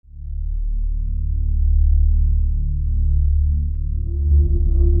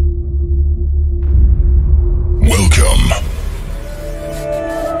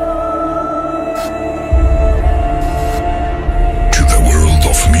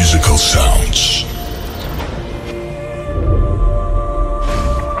sounds.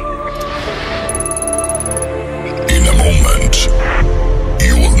 In a moment,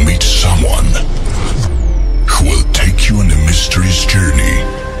 you will meet someone who will take you on a mysterious journey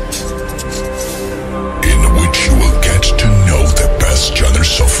in which you will get to know the best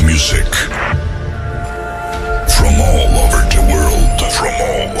genres of music from all over the world.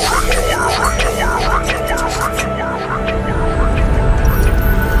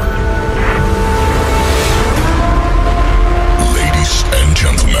 Ladies and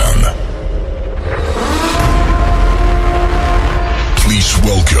gentlemen, please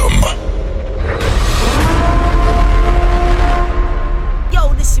welcome.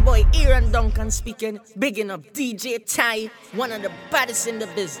 Yo, this your boy Aaron Duncan speaking, bigging up DJ Ty, one of the baddest in the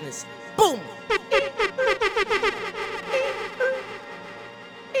business. Boom!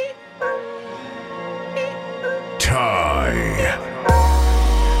 Ty.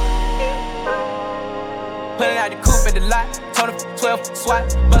 Pulling out the coupe at the lot, told him 12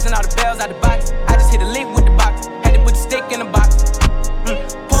 swat, busting all the bells out the box. I just hit a lick with the box, had to put the stick in the box.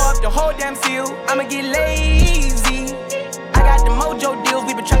 Pour up the whole damn seal, I'ma get lazy. I got the mojo deals,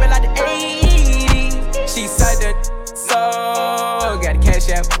 we been trapping like the 80s. She said that, so got the cash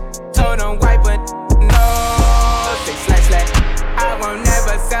out, told them wipe it, no. Say slash. I won't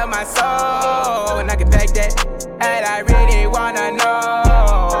never sell my soul, and I can back that. And I really wanna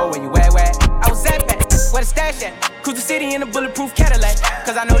know where you at, where I was at back, where the stash at. Cruise the city in a bulletproof Cadillac,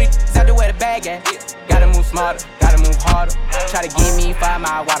 cause I know these out there where the bag at. Gotta move smarter, gotta move harder. Try to give me 5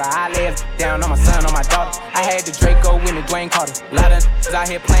 mile water, I live down on my son, on my daughter. I had the Draco with me, Dwayne Carter. A lot of out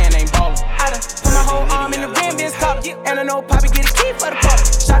here playing, ain't ballin'. I done put my whole arm in the rim, Vince Carter. And I know Poppy get a key for the party.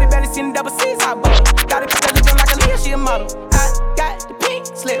 Shawty barely seen the double C's, hot butter. Got a bitch that lookin' like a Leah, she a model. I got the pink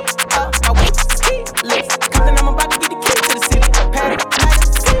slip, I went to ski lips. Compton, I'm about to get the key to the city. Patty, night of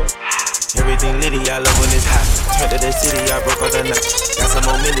the city. Everything litty, I love when it's hot. Turned to the city, I broke all the knot. Got some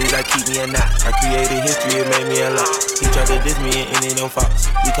more millies, I keep me a knot. I created history, it made me a lot. He tried to diss me and it don't false.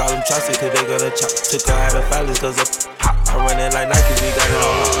 We call them Chaucer cause they gonna chop. Took her out of filers cause of hot. I run it like Nike, we got it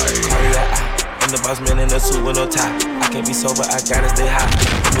all lock. Cardiac, I'm the boss man in a suit with no tie. I can't be sober, I gotta stay high.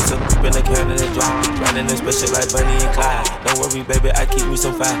 Put some in the can and the dry. Riding the special like Bunny and Clyde. Don't worry, baby, I keep me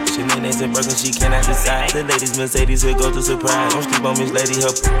some fire. She names and broken, she cannot decide. The ladies Mercedes will go to surprise. Don't sleep on Miss Lady,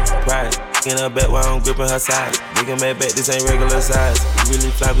 her pride. In her back while I'm gripping her side. Nigga mad back, this ain't regular size. We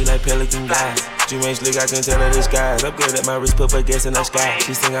really fly, we like pelican guys. She ain't slick, I can tell her the skies. Upgrade at my wrist, put her gas in the sky.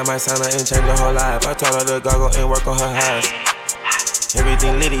 She think I might sign her and change her whole life. I told her to goggle and work on her highs.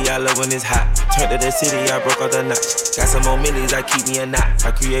 Everything litty, I love when it's hot. Turned to the city, I broke all the knots. Got some more millies, I keep me a knot. I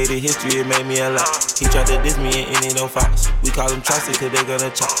created history, it made me a lot. He tried to diss me and it don't false. We call them Chaucer cause they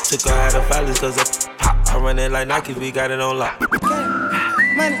gonna chop. Took her out of filers cause of pop. I run it like Nike, we got it on lock.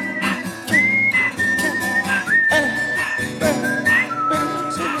 Money.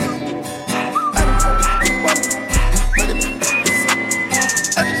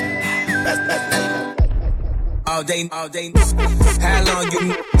 All day, how long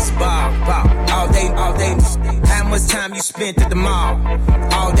you ball, all day, how much time you spent at the mall,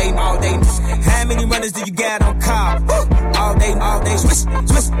 all day, how many runners do you got on call, all day, switch,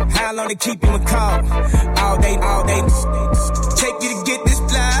 how long they keep you in call, all day, take you to get this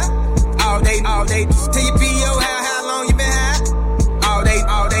fly, all day, till you PO how long you been high, all day,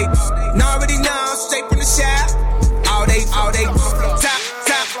 already know, straight from the shop, all day, top,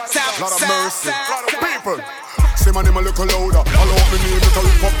 lot of mercy, lot of people. Say my name a little louder. All out me name, make a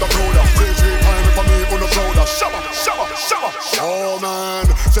rip up the crowder. Crazy time for me on the shoulder. Shabba. Oh man,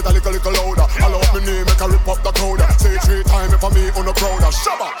 say that little louder. All out me name, make a rip up the crowder. Say 3 times for me on the crowder.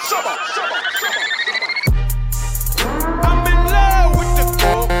 Shabba. I'm in love with the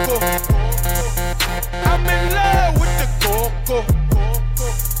coco. I'm in love with the coco.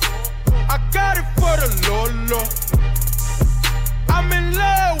 I got it for the Lolo. I'm in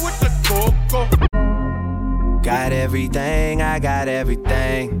love with the coco. Got everything, I got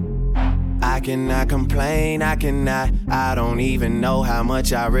everything. I cannot complain, I don't even know how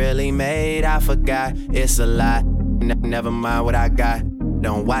much I really made. I forgot, it's a lot. Never mind what I got.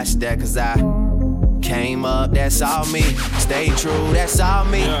 Don't watch that cause I came up, that's all me. Stay true, that's all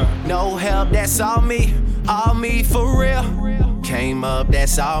me. No help, that's all me. All me for real. Came up,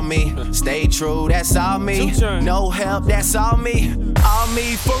 that's all me. Stay true, that's all me. No help, that's all me. All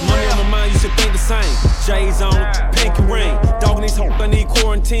me for real. Money on my mind, you should think the same. J's on, pinky ring. Dogging these hoes, I need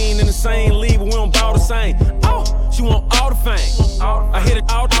quarantine in the same league, but we don't bow the same. Oh, she want all the fame. I hit it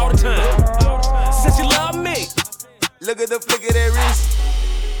all the time. Since she love me. Look at the flick of that wrist.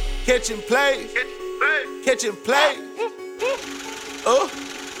 Catch and play.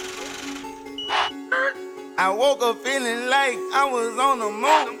 I woke up feeling like I was on the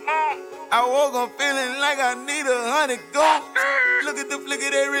moon. I woke up feeling like I need 100 gold. Look at the flick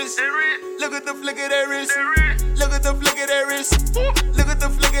of that wrist. Look at the flick of that wrist. Look at the flick of that wrist. Look at the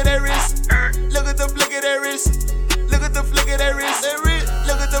flick of that wrist. Look at the flick of that wrist. Look at the flick of that wrist.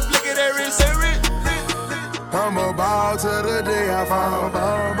 Look at the flick of that wrist. I'm about to the day I found.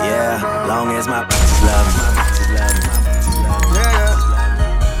 Yeah, long as my bitches love me. Yeah.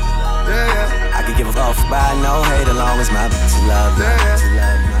 I could give a fuck by no hate as long as my bitches love me.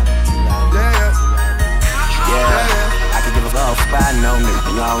 Yeah, I could give a fuck by no nigga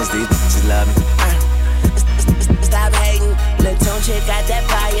as long as these bitches love me. Stop hating, Lil' Tone chick got that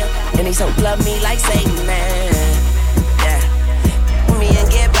fire, and he so love me like Satan, man. Yeah, me and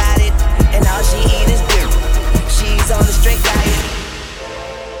get about it, and all she eat is beer. She's on the strict diet.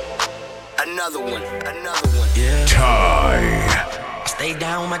 Another one. Yeah. Ty. Stay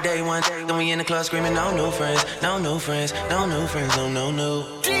down with my day one. Then we in the club screaming, no new friends, no new friends, no new friends, no new.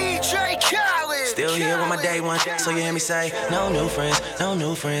 DJ Khaled. Still here with my day one, so you hear me say, no new friends, no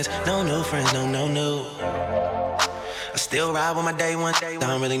new friends, no new friends, no new. I still ride with my day one,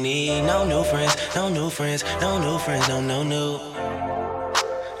 don't really need no new friends, no new friends, no new friends, no new.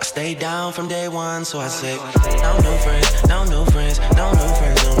 I stay down from day one, so I say, no new friends, no new friends, no new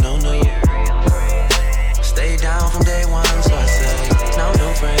friends, no new. Stay down from day one, so I say, no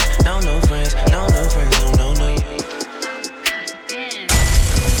new friends, no new friends, no new friends, no new.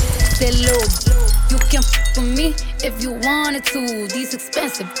 Say, Lil, you can f with me if you wanted to. These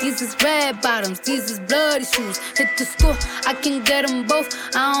expensive, these is red bottoms, these is bloody shoes. Hit the school, I can get them both,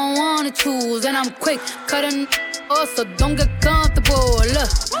 I don't wanna choose. And I'm quick, cutting off, so don't get comfortable. Look,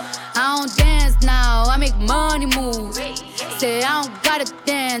 I don't dance now, I make money move. Say I don't gotta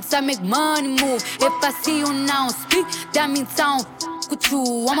dance, I make money move. If I see you now speak, that means I don't f with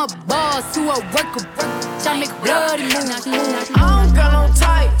you. I'm a boss, you a worker, I make bloody moves. I don't got no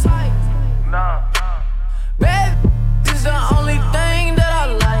type. Nah. Baby, this is the only thing that I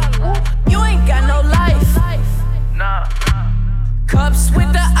like. You ain't got no life. Nah. Cups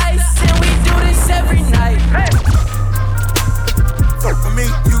with the ice, and we do this every night. Hey. Fuck with me,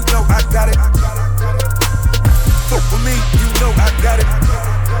 you know I got it. Fuck with me, you know I got it.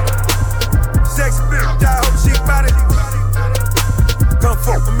 Sex bitch, I hope she got it. Come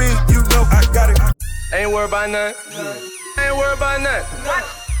fuck with me, you know I got it. Ain't worried about nothing. Ain't worried about nothing.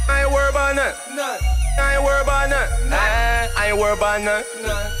 I ain't worried about nothing. I ain't worried about nothing. I ain't worried about nothing.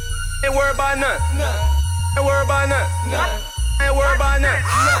 Ain't worried about nothing. Ain't worried about nothing. Ain't worried about nothing.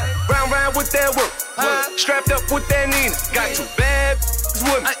 Round with that work. Strapped up with that Nina. Got two bad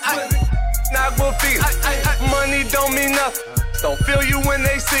with me. Knock will feed it. Money don't mean nothing. Don't feel you when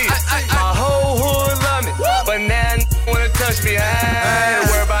they see it. My whole hood love me, but now wanna touch me. I ain't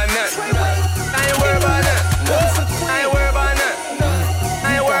worried about nothing. I ain't worried about nothing. I ain't worried about nothing.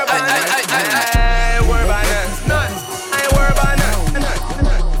 I ain't worried about nothing. I ain't worried about nothing. I ain't worried about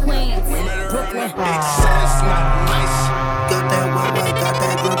nothing. Queens, Brooklyn. Got that wet, got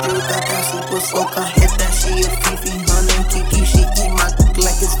that good, got that super soak. I hit that, she a Fifi, her name Kiki. She eat my dick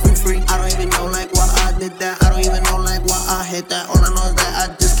like it's free. I don't even know like why I did that. I don't even know like why I hit that. All I know is that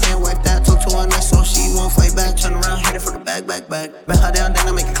I just can't wipe that. Talk to her next so she won't fight back. Turn around, hit it for the back. Bet her down, then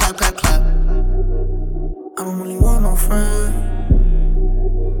I make it clap. I don't really want no friends.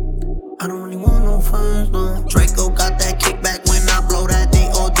 I don't really want no friends, no. Draco got that kickback when I blow that. They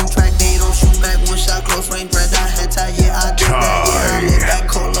all do track, they don't shoot back. One shot, close range, bread, I head tie, yeah, I did that. Yeah, I live that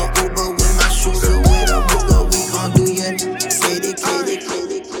cola Uber with my shoes or with a booger. We gon' do ya, say they kid.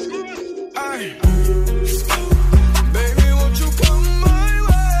 Baby, won't you come my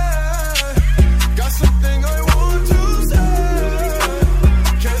way? Got something I want to say.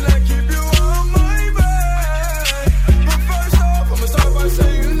 Can I keep you on my bed? But first off, I'ma start by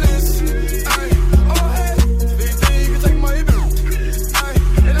saying this. Oh hey, do you think you can take my bill?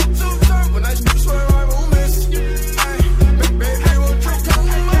 And I'm too turned when I swear I won't miss. Baby, won't you come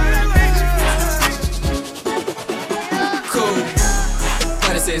my way? Cool.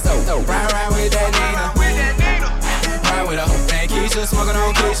 What it says, so ride with that Nina. Ride with a whole thing, Keisha, smoking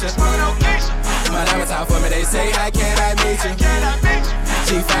on Keisha. My diamonds out for me, they say, how can I meet you?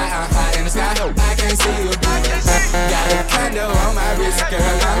 G5, I'm high in the sky, hope I can't see you. Got a condo on my wrist, girl,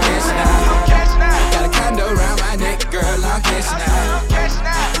 I'm catching out. Got a condo around my neck, girl, I'm catching out.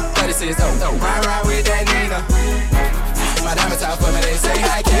 36, so ride with that Nina. My diamonds out for me, they say,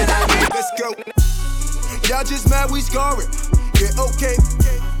 how can I meet you? Let's go. Y'all just mad we scoring. Yeah, okay.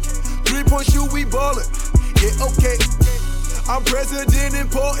 3-point shoot, we ballin'. Yeah, okay. I'm president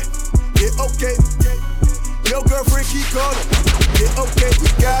important. Yeah, okay. Your girlfriend keep calling. Yeah, okay, we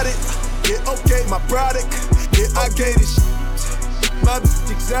got it. Yeah, okay, my product. I gave this shit. My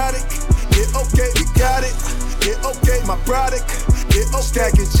bitch exotic. Yeah, okay, we got it. Yeah, okay, my product. Yeah, okay,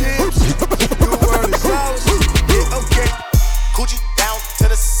 stacking chips. Your word is ours. Yeah, okay. Coochie down to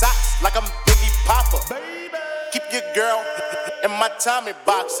the socks like I'm Biggie Popper. Keep your girl in my Tommy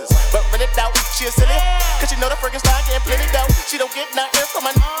boxes, but rent it out, she a silly. Cause she know the freaking style getting plenty dough. She don't get nothing from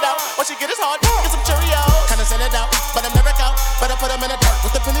my out. Once she get his hard, get some Cheerios. Kinda send it out, but I'm never out. Better put them in the dirt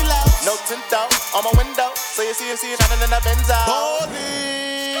with the penny low. No tint out on my window, so you see shining in the Benz out. I'm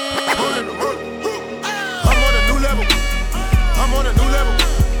on a new level. I'm on a new level.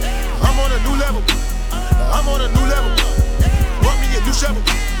 I'm on a new level. I'm on a new level. Want me a new shovel.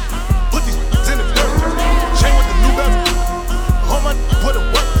 Put these in the dirt. Chain with the new bezel. On my put a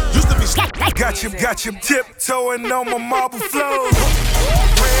work. Used to be got you tiptoeing on my marble floors.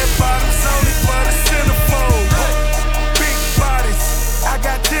 Red bottoms only for the centerfold. Big bodies, I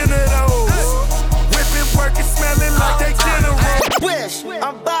got 10 of those. Whipping, working, smelling like they dinner rolls. Wish,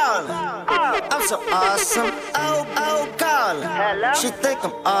 I'm ballin'. I'm so awesome. Oh, callin'. She think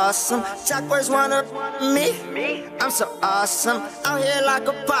I'm awesome. Chakras wanna me. I'm so awesome. Out here like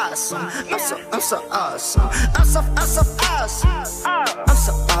a possum. I'm so awesome. I'm so awesome. I'm so awesome. I'm so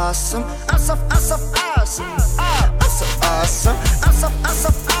awesome. I'm so awesome.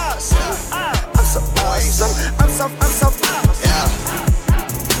 I'm so awesome. Yeah.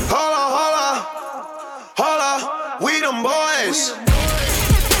 Hold on. We them boys.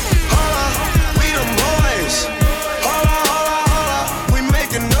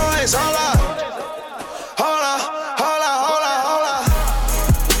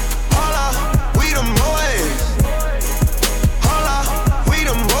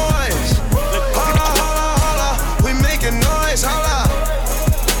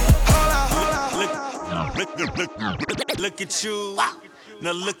 Look at you,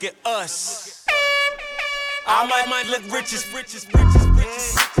 now look at us. All my mind look riches.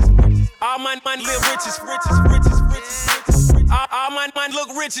 All my mind live riches. All my mind look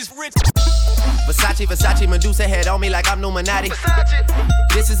riches. Versace, Medusa head on me like I'm Numinati.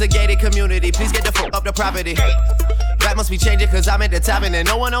 This is a gated community, please get the fuck up the property. Rap must be changing cause I'm at the top and there's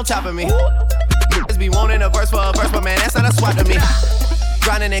no one on top of me. Niggas be wanting a verse for a verse, but man, that's not a swap to me.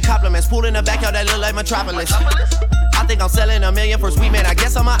 Grinding in compliments, pool in the backyard that look like Metropolis. I think I'm selling $1 million for sweet man, I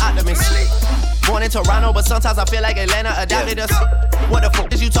guess I'm an optimist. Born in Toronto, but sometimes I feel like Atlanta adopted us. What the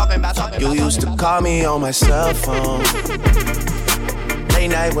fuck is you talking about? You used to call me on my cell phone. Late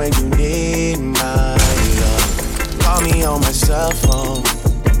night when you need my love. Call me on my cell phone.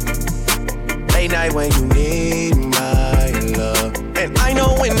 Late night when you need my love. And I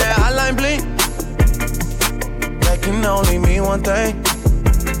know when that hotline blink, that can only mean one thing.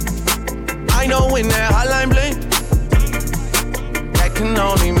 I know when that hotline blink, that can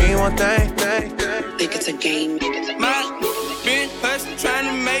only mean one thing. Think it's a game. My big hustle trying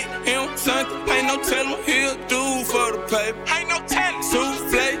to make him something. Ain't no tellin' he'll do for the paper. Ain't no tellin'.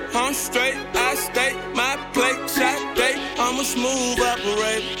 Souffle, I'm straight. I stay my plate. Shot day, I'm a smooth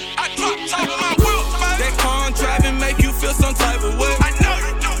operator. I drop top of my wheel, baby. That car driving make you feel some type of way. I know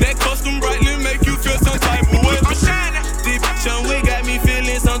you do. That custom brightly make you feel some type of way. I'm shining. This bitch on way got me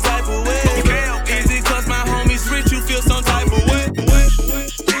feeling some type of way. Is it cause my homies rich, you feel some type of way?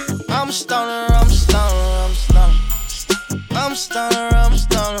 I'm a stoner. I'm a stoner. I'm a stoner. I'm a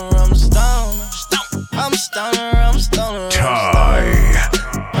stoner. I'm a stoner. I'm a stoner. I'm a stoner.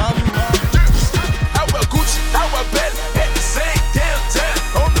 I wear Gucci, I wear Bella at the same damn time.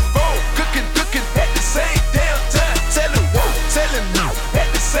 On the phone, cooking at the same damn time. Telling no at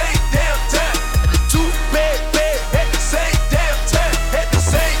the same damn time. Too bad at the same damn time. At the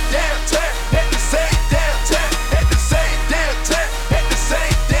same damn time. At the same damn time. At the same damn time. At the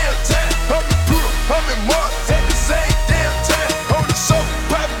same damn time. I'm in Pluto, I'm in Mars. At the same damn time. On the show,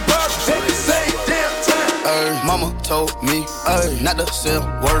 private bottles. At the same damn time. Mama told me not to sell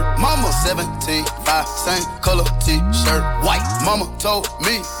word. Mama 17, 5, same color t-shirt, white. Mama told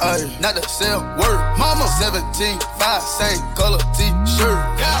me not to sell word. Mama 17, 5, same color t-shirt.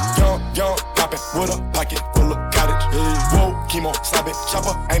 Young, poppin' with a pocket full of cottage. Whoa, chemo, stop it,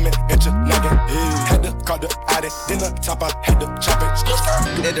 chopper, aiming at your noggin. Had to call the addict, then the top, I had to chop it.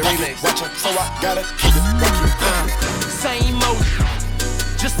 Did the remix. Watch it, so I gotta keep it rockin'. Same old,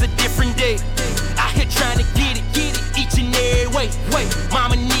 just a different day. Out here trying to get it each and every way.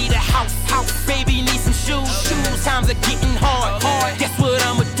 Mama need a house, baby need some shoes. Times are getting hard. Guess what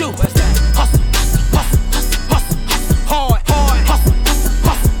I'ma do? Hustle, hard, hustle,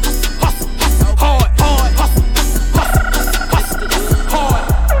 hard.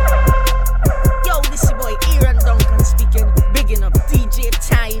 Yo, this your boy Aaron Duncan speaking, bigging up DJ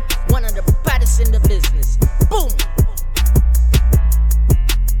Ty, one of the baddest in the business. Boom.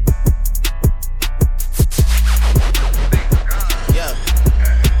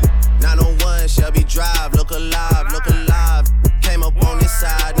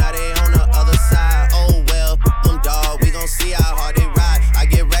 side, now they on the other side. Oh well, them dog, we gon' see how hard they ride. I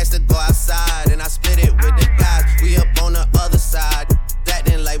get racks to go outside, and I split it with the guys. We up on the other side,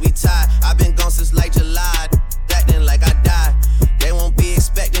 acting like we tied. I've been gone since like July, acting like I died. They won't be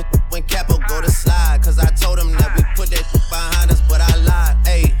expecting when Capo go to slide, cause I told them that we put that behind us, but I lied.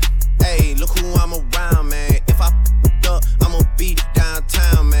 Hey, look who I'm around, man. If I up, I'ma be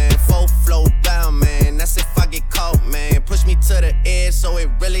downtown, man. Full flow bound, man. That's if I get caught, man. Push me to the edge, so it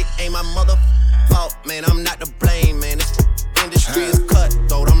really ain't my mother fault, man. I'm not to blame, man. This industry is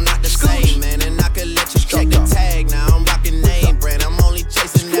cutthroat, I'm not the same, man. And I could let you check the tag now. I'm rocking name brand, I'm only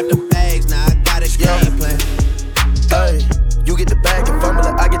chasing after bags now. I got a game plan. Hey, you get the bag and fumble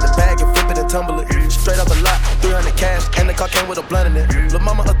it, I get the bag and flip it and tumble it. Straight up the lot, 300 cash, and the car came with a blunt in it. Lil'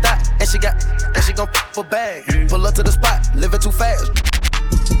 mama a thot, and she gon' for bag. Pull up to the spot, living too fast.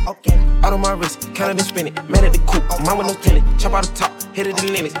 Okay. Out of my wrist, counted and spin it. Man at the coupe, mine with no tenant. Chop out the top, hit it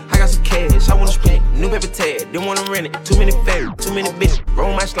in limits. I got some cash, I wanna spend it. New paper tag, didn't wanna rent it. Too many fairies, too many bitches.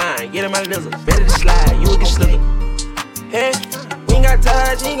 Roll my slime, get in my lizard. Ready to slide, you will get slipped. Hey, we ain't got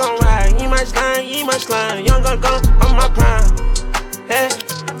touch, he gon' ride. He my slime, young gun gun, I'm my prime. Hey,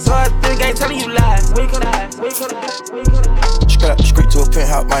 so I think I ain't telling you lies. Where you gonna lie? Street to a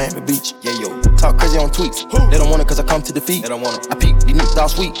penthouse, Miami Beach. Yeah, yo. Talk crazy on tweets. They don't want it cause I come to defeat. They don't want it. I peek, these niggas all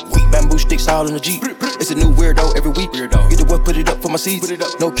sweet. Bamboo sticks all in the Jeep. It's a new weirdo every week. Get the work, put it up for my seeds.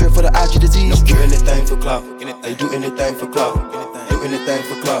 No cure for the IG disease. Do anything for clout. They do anything for clout. Do anything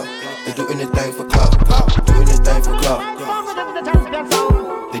for clout. They do anything for clout. Do anything for clout.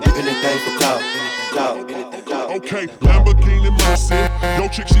 They do anything for clout. Okay, Lamborghini Mercy. Yo,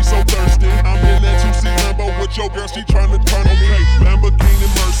 chick, she so thirsty. I'm in that 2C Lambo with your girl, she tryna turn on me. Lamborghini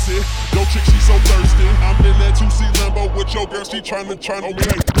Mercy. Yo, chick, she so thirsty. I'm in that 2C Lambo with your girl, she tryna turn on me.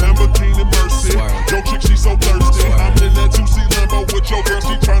 Lamborghini Mercy. Yo, chick, she so thirsty. I'm in that 2C Lambo with your girl,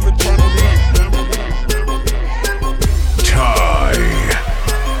 she tryna turn on me. Ty.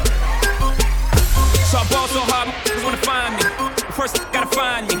 So I ball so hard, niggas wanna find me. First, gotta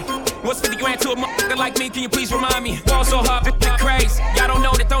find me. What's 50 grand to a motherfucker like me? Can you please remind me? Ball so hard, it's crazy. Y'all don't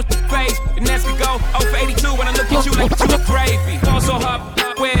know that don't phase. The Nets could go 0 for 82 when I look at you like you look gravy. Ball so hard,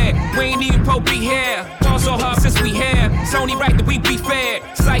 where? We ain't even Pope be here. Ball so hard since we here. It's only right that we be fair.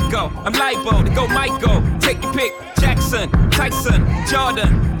 Psycho, I'm libo to go Michael. Take your pick. Jackson, Tyson,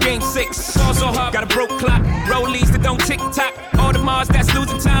 Jordan, Game 6. Ball so hard, got a broke clock. Rollies that don't tick tock. All the Mars that's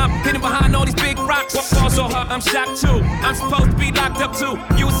losing time. Hidden behind all these big rocks. Ball so hard, I'm shocked too. I'm supposed to be locked up too.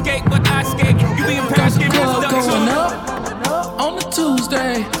 You escape, but I escape. You be in Paris, get messed up going up on a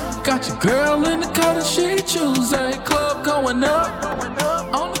Tuesday. Got your girl in the color she Tuesday. Club going up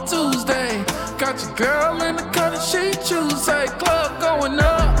on a Tuesday. Got your girl in the color she Tuesday. Club going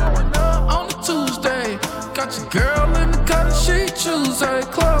up on a Tuesday. Got your girl in the color she Tuesday.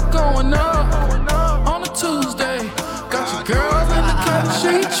 Club going up on a Tuesday. Got your girl in the color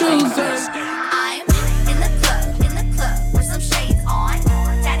she Tuesday.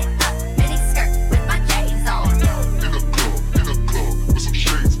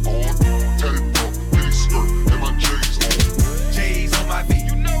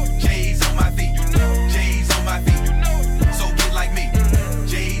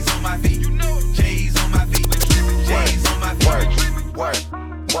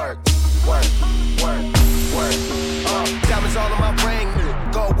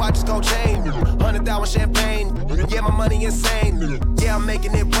 Champagne, yeah, my money insane. Yeah, I'm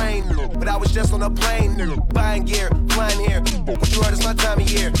making it rain, but I was just on a plane, buying gear, flying here. What you heard is my time of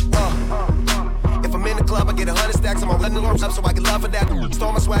year. If I'm in the club, I get 100 stacks. I'm letting the lumps up so I get love for that.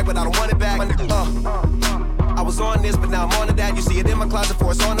 Stole my swag, but I don't want it back. I was on this, but now I'm on to that. You see it in my closet,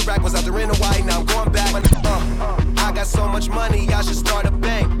 for it's on the rack. Was out there in Hawaii, now I'm going back. I got so much money, I should start a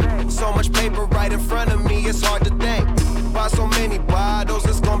bank. So much paper right in front of me, it's hard to think. Buy so many bottles,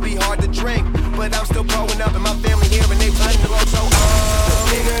 it's gonna be hard to drink. But I'm still growing up and my family here and they planning to grow. So the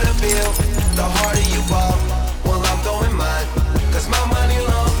bigger the bill, the harder you ball. Well, I'm throwing mine, cause my money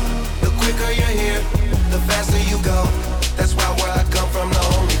long. The quicker you're here, the faster you go. That's why where I come from, the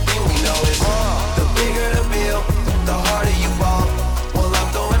only thing we know is the bigger the bill, the harder you ball. Well, I'm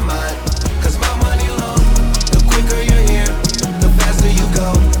throwing mine, cause my money long. The quicker you're here, the faster you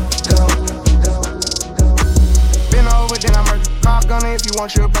go. Been over, then I murder. Call gunner if you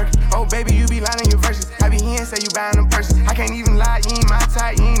want your burger. Oh, baby, you be lying your verses. I be here and say you buying them purses. I can't even lie, you ain't my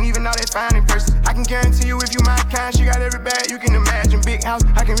type. You ain't even know they fine in person. I can guarantee you if you my kind, she got every bag you can imagine. Big house,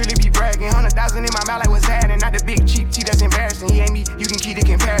 I can really be bragging. 100,000 in my mouth like what's happening. Not the big cheap tea that's embarrassing. He ain't me, you can keep the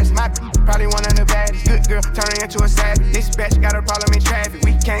comparison. My probably one of the baddest. Good girl, turning into a savage. This bitch got a problem in traffic.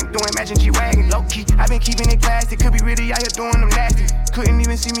 We can't do imagine G-Wagon. Low key, I been keeping it classy. Could be really out here doing them nasty. Couldn't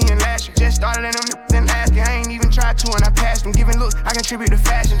see me in last year. Just started in them then asking. I ain't even tried to and I passed them. Giving looks, I contribute to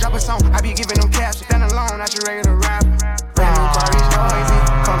fashion. Drop a song, I be giving them caps. Stand alone, not your regular rapper. Brand new car is noisy,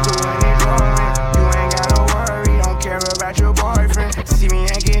 come through and it's rolling. You ain't gotta worry, don't care about your boyfriend. See me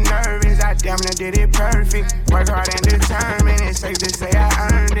and get nervous, I damn near did it perfect. Work hard and determined, it's safe to say I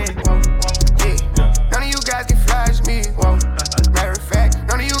earned it. Whoa. Yeah. None of you guys can flash me. Whoa. Matter of fact,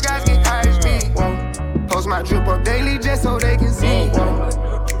 none of you guys can hide me. Whoa. Post my drip up daily just so they can see. Whoa.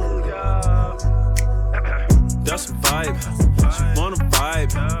 That's a vibe. She wanna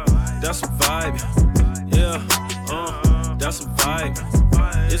vibe. That's a vibe. Yeah. That's a vibe.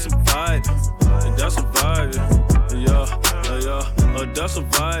 It's a vibe. And that's a vibe. Yeah. That's a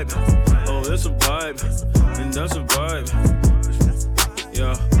vibe. Oh, it's a vibe. And that's a vibe.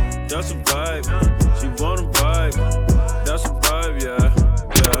 Yeah. That's a vibe. She wanna vibe. That's a vibe. Yeah.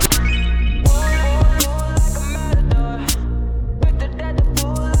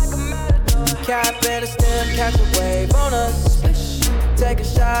 Cap and a stem, catch a wave on us. Take a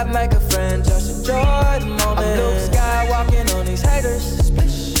shot, make a friend, just enjoy the moment. I'm Luke Skywalking on these haters.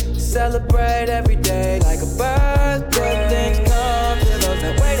 Celebrate every day like a birthday. Good things come to those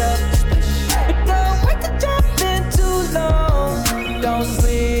that wait up. But don't wait to jump in too long. Don't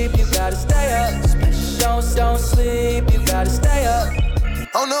sleep, you gotta stay up. Don't sleep, you gotta stay up.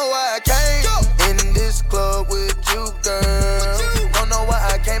 Don't know why I came in this club with you, girl. Don't know why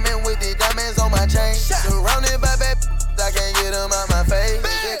I came in with the diamonds on my chain. Surrounded by bad, I can't get them out my face.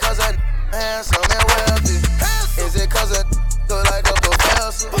 Is it cause I'm handsome and wealthy? Is it cause I look like a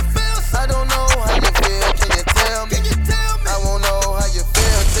professor? I don't know how you feel, can you tell me? I won't know how you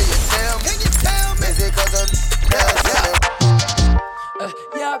feel till you tell me. Is it cause I'm handsome?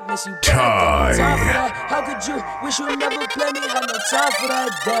 Yeah, I miss you. Time. How could you wish you never play me? Had no time for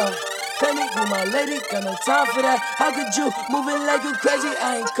that, damn. Play me, you my lady, got no time for that. How could you moving like you crazy?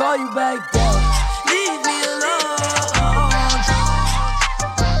 I ain't call you back down. Leave me alone.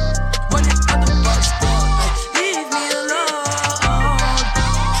 When it's at the bus stop, leave me alone.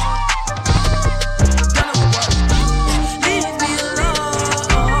 Leave me alone.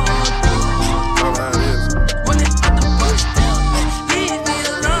 When it's at the bus stop, leave me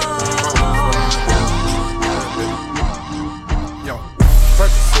alone. Yo,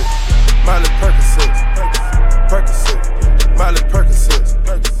 Percocet, Miley Percocet, Miley Percocet,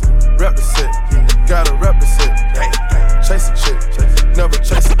 represent, gotta represent, chase a chick, never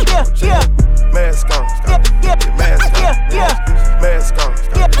chase a chick, mask on, get mask on, mask on,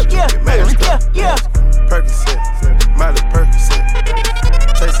 get mask on, Percocet, Miley Percocet,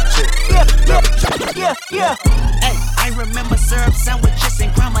 chase a chick, never chase. Hey, I remember syrup sandwiches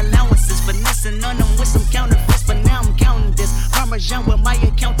and crime allowances, finessing on them with some counterfeits, but now I'm counting this. Parmesan with my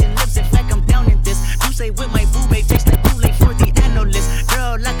accountant lips, in fact I'm down in this. You say with my boo babe, tastes like Kool-Aid for the analyst.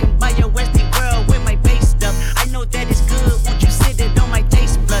 Girl, I can buy your Westie world with my base stuff. I know that it's good, won't you sit it on my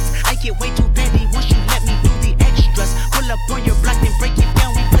taste buds? I get way too petty once you let me do the extras. Pull up on your block and break it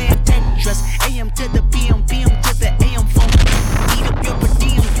down, we playing Tetris. AM to the PM, PM to the AM phone. Eat up your per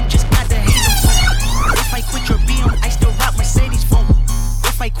diem, you just gotta hate them phone. If I quit your BM, I still rock Mercedes phone.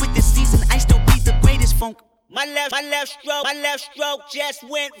 If I quit this season, I still be the greatest funk. My left stroke just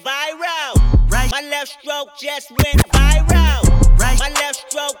went viral. Right. My left stroke just went viral. Right. My left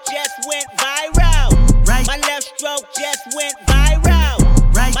stroke just went viral. Right. My left stroke just went viral.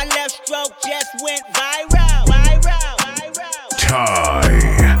 Right. My left stroke just went viral.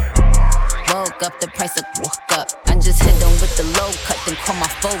 Time. Woke up, the price of woke up. I just hit them with the low cut, then call my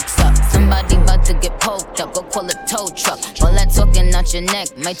folks up. Somebody about to get poked up, go call a tow truck. All that talking out your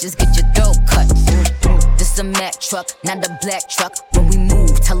neck might just get your throat cut. This a Mack truck, not a black truck. When we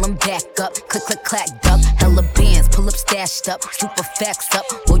move, tell them back up. Click, click, clack, duck. Hella bands, pull up, stashed up. Super facts up.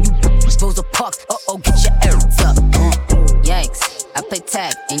 Or you Rosa Parks, get your errands up. Yikes, I play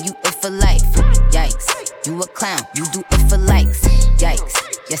tag and you it for life. Yikes, you a clown, you do it for likes. Yikes,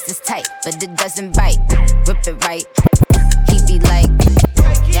 yes it's tight, but it doesn't bite. Rip it right, he be like,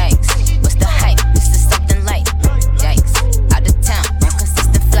 yikes, what's the hype? This is something light. Yikes, out of town, on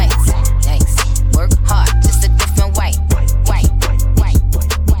consistent flights. Yikes, work hard, just a different white.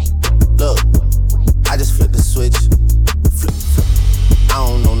 Look, I just flipped the switch. Flip. I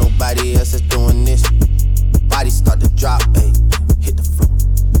don't know nobody else that's doing this. Body start to drop, ayy, hit the floor.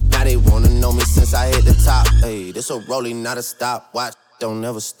 Now they wanna know me since I hit the top, ayy. This a rolling, not a stop. Watch, don't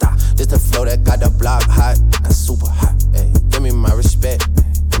never stop. This the flow that got the block hot, that's super hot, ayy. Give me my respect,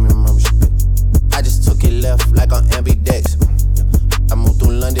 give me my respect. I just took it left like on ambidex. I moved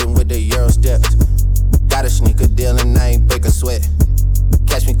through London with the Euro steps. Got a sneaker deal and I ain't break a sweat.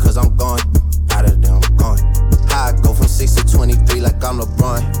 Catch me cause I'm gone, out of there I'm gone. How I go from 6 to 23 like I'm LeBron.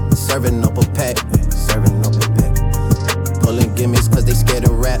 run, serving up a pack, serving up a pack. Pulling gimmicks cause they scared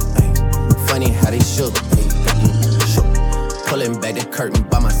to rap. Funny how they shook, shook. Pulling back the curtain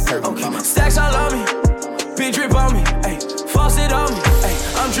by my shirt. Okay. Stacks all on me, big drip on me, faucet on me,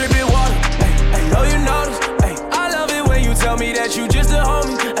 I'm dripping water, know you notice, I love it when you tell me that you just a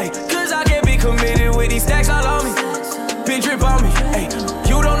homie, cause I can't be committed with these stacks all on me, big drip on me,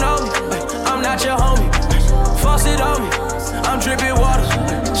 you don't know me, I'm not your homie, faucet on me, I'm dripping water,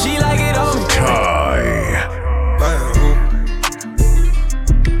 she like it on me.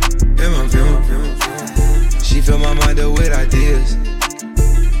 She fill my mind up with ideas.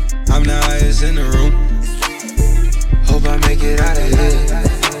 I'm the highest in the room. Hope I make it out of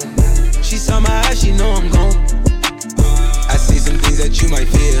here. She saw my eyes, she know I'm gone. I see some things that you might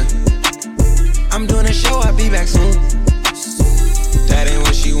fear. I'm doing a show, I'll be back soon. That ain't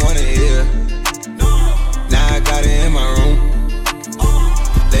what she wanna hear. Now I got it in my room.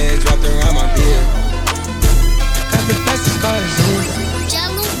 Legs wrapped around my beard. Got the fastest car in Zoom.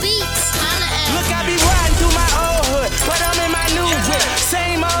 Look, I be riding through my old hood, but I'm in my new whip.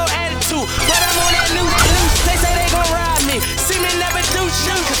 Same old attitude, but I'm on that new loose. They say they gon' ride me, see me never do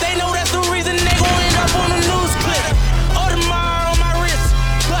shit, cause they know that's the reason they gon' end up on the news clip. Audemars on my wrist,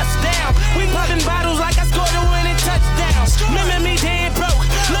 bust down. We poppin' bottles like I scored a winning touchdown. Remember me dead broke,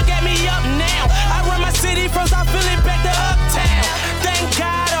 look at me up now. I run my city from South Philly back to Uptown. Thank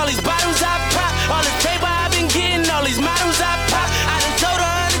God all these bottles I pop, all this paper I've been getting, all these models I pop. I done told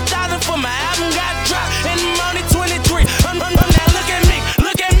 100,000 for my album got dropped, and I'm only 23. Now look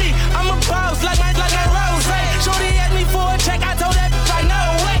at me, I'm a boss like my Rose. Shorty asked me for a check, I told that like no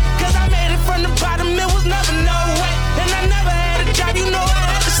way, cause I made it from the bottom, it was never no way, and I never had a job, you know I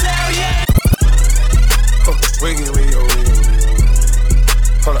had to sell, yeah. Wiggy, wiggy, wiggy,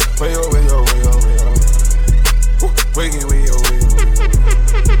 hold up, wiggy, wiggy, wiggy, wiggy, wiggy,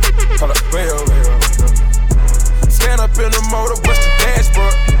 hold up, wiggy, wiggy. Stand up in the motor, bust the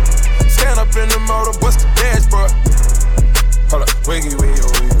dashboard. Stand up in the motor, bust the dashboard. Hold up, wiggy, wiggy,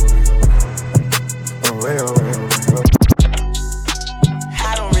 wiggy, wiggy, wiggy.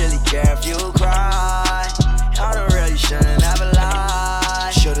 I don't really care if you cry. I don't really shouldn't ever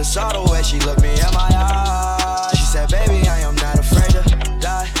lie. Should've saw the way she looked me in my eyes. She said, baby, I am not afraid to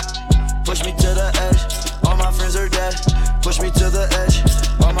die. Push me to the edge, all my friends are dead. Push me to the edge,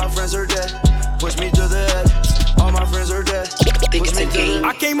 all my friends are dead. Push me to the edge, all my friends are dead.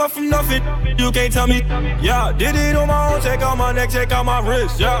 I came up from nothing, you can't tell me. Yeah, did it on my own, check out my neck, check out my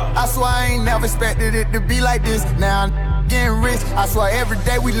wrist, yeah. I swear I ain't never expected it to be like this. Now I'm getting rich, I swear every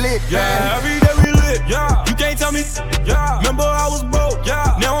day we lit. Yeah, every day we lit, yeah. You can't tell me, yeah. Remember I was broke,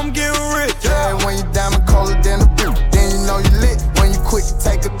 yeah. Now I'm getting rich, yeah. When you diamond colder than a boot, then you know you lit. When you quit, you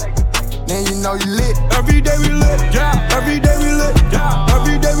take a, then you know you lit. Every day we lit, yeah. Every day we lit, yeah.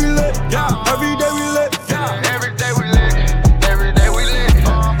 Every day we lit, yeah. Every day we lit, yeah. Every day we lit. Every day we lit.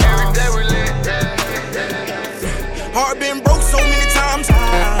 Every day we lit. Heart been broke so many times, I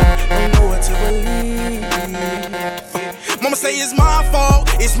don't know what to believe. Mama say it's my fault,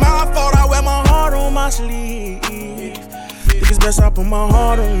 I wear my heart on my sleeve. Think it's best I put my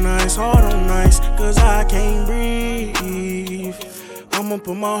heart on ice, cause I can't breathe. I'ma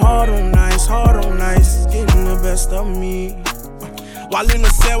put my heart on ice, it's getting the best of me. While in the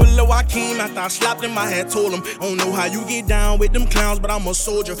cell with Lil Joaquin, after I slapped him, I had told him, I don't know how you get down with them clowns, but I'm a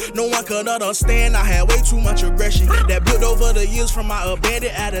soldier. No one could understand, I had way too much aggression that built over the years from my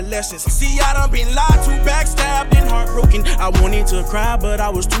abandoned adolescence. See, I done been lied to, backstabbed, and heartbroken. I wanted to cry, but I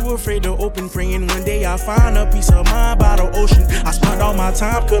was too afraid to open. Praying one day I find a peace of mind by the ocean. I spent all my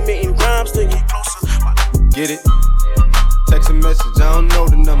time committing crimes to get closer. Get it? Text a message, I don't know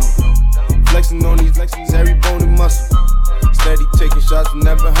the number. Flexing on these flexes, every bone and muscle. Steady taking shots,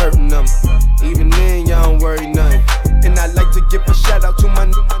 never hurting them. Even then, y'all don't worry nothing. And I like to give a shout out to my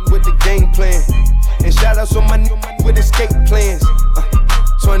new man with the game plan. And shout outs on my new man with escape plans.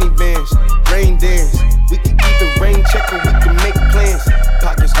 20 bands, rain dance. We can either rain check or we can make plans.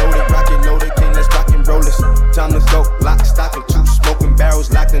 Pockets loaded, rocket loaded, king, let's rock and roll this. Time to go, lock, stock, and two smoking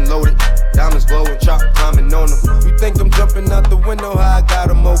barrels locked and loaded. Diamonds glowing, chop climbing on them. You think I'm jumping out the window, how I got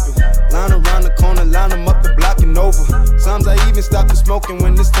them open. Line around the corner, line them up the block and over. Sometimes I even stop the smoking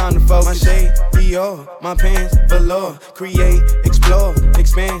when it's time to focus. My shade, Dior, my pants, velour. Create, explore,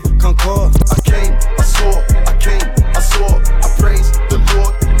 expand, concord. I came, I saw, I praise the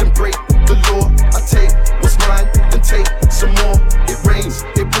Lord, then break the law. I take what's mine, then take some more. It rains,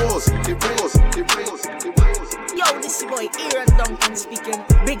 it pours, it pours, it rains, it rains. Yo, this boy Aaron Duncan speaking,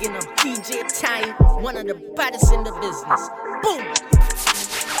 bigging up DJ Ty, one of the baddest in the business. Boom!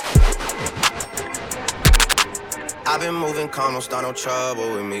 I I've been moving calm, don't start no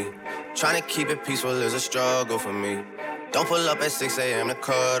trouble with me. Trying to keep it peaceful is a struggle for me. Don't pull up at 6 a.m. to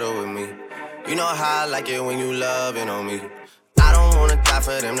cuddle with me. You know how I like it when you loving on me. I don't wanna die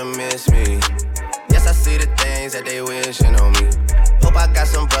for them to miss me. Yes, I see the things that they wishing on me. Hope I got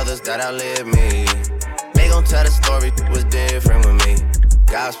some brothers that outlive me. They gon' tell the story was different with me.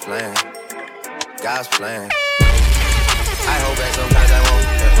 God's plan, God's plan. I hold back sometimes I won't.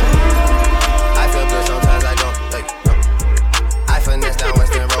 I feel good sometimes I don't. I finesse down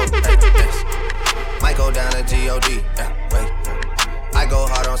Western Road. Might go down to G.O.D. Wait. I go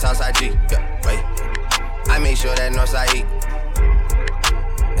hard on Southside G. Wait. I make sure that Northside E.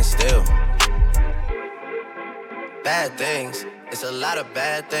 And still, bad things. It's a lot of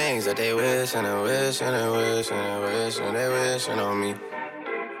bad things that they wish and they wish and they wish and they wish and they wishing on me.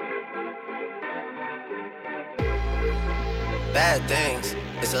 Bad things.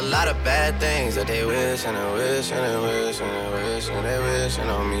 It's a lot of bad things that they wish and they wish and they wish and they wish and they wishing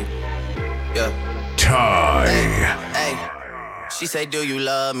on me. Yeah. Ty. Hey. She say, do you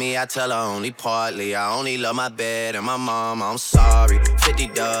love me? I tell her only partly. I only love my bed and my mom, I'm sorry. 50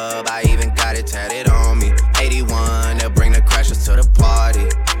 dub, I even got it tatted on me. 81, they'll bring the crashers to the party.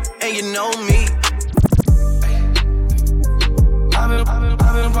 And you know me.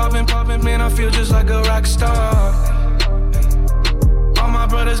 I've been poppin', man, I feel just like a rock star. All my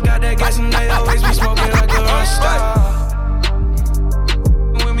brothers got that gas and they always be smoking like a rock star.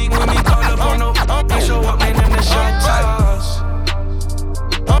 When me call up on no, they show up, man, in the shot toss.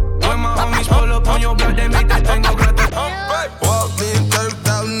 When my homies pull up on your block, they make that thing go grata. Walked in,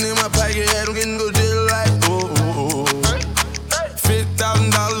 30,000 in my pocket, had them getting go just like, ooh.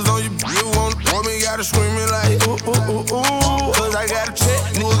 $50,000 on you, you want me, gotta screaming like, ooh. Cause I got a check,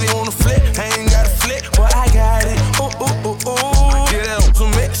 niggas on the flip, I ain't got a flip, but I got it, ooh. Get that on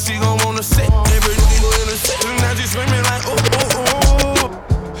some mix, she gon' wanna sit, every nigga go in the set, and now she screaming like, ooh.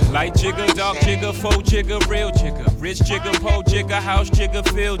 Light jigger, dark jigger, faux jigger, real jigger. Rich jigger, po jigger, house jigger,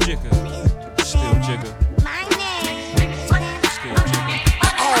 field jigger. Still jigger.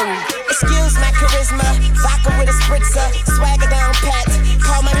 Excuse my charisma, vodka with a spritzer, swagger down pat,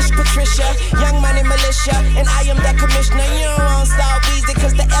 call my bitch Patricia, young money militia, and I am the commissioner. You don't want start easy,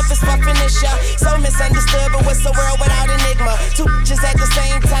 cause the F is for finisher. So misunderstood, but what's the world without enigma? Two bitches at the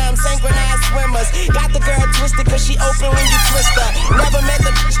same time, synchronized swimmers. Got the girl twisted, cause she open when you twist her. Never met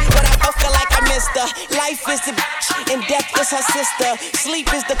the bitch, but I both feel like I missed her. Life is the bitch, and death is her sister. Sleep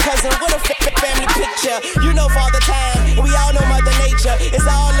is the cousin, what a family picture. You know Father Time, and we all know Mother Nature. It's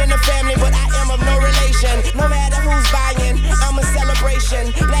all in the family, but I am of no relation. No matter who's buying, I'm a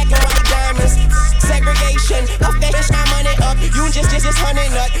celebration. Black and white diamonds, segregation. Up that bitch, my money up. You just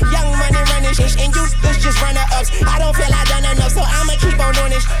hunting up. Young money running shit, and you just runner ups. I don't feel I done enough, so I'ma keep on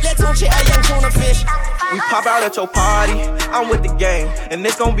doing this. Let's tune shit, a young tuna fish. We pop out at your party, I'm with the game, and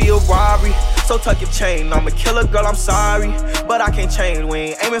it's gon' be a robbery. So tuck your chain, I'm a killer girl, I'm sorry, but I can't change. We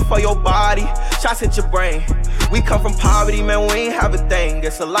ain't aiming for your body, shots hit your brain. We come from poverty, man, we ain't have a thing.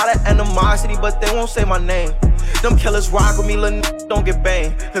 There's a lot of animosity, but they won't say my name. Them killers rock with me, little don't get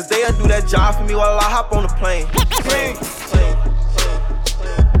banged, cause they'll do that job for me while I hop on the plane.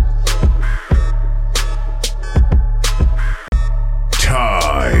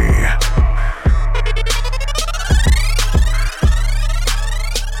 Ty.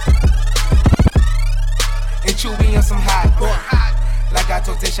 And you be on some hot boy. Like I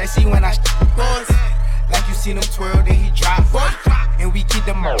told Tish, I see when I boys. Like you seen him twirl, then he drop. And we keep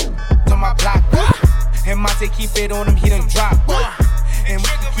them on my block. And Monte keep it on him, he done drop. And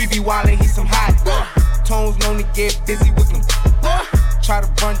he be wildin', he some hot. Tones known to get busy with them. Try to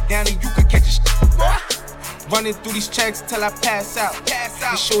run down and you can catch a running through these checks till I pass out.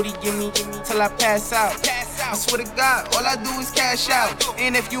 And shorty give me till I pass out. I swear to God, all I do is cash out.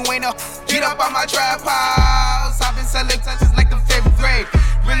 And if you ain't get up on my trap house. I've been selling touches like the 5th grade.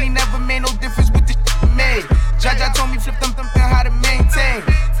 Really never made no difference with the made. Jaja told me flip them how to maintain.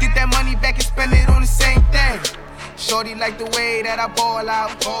 Get that money back and spend it on the same thing. Shorty like the way that I ball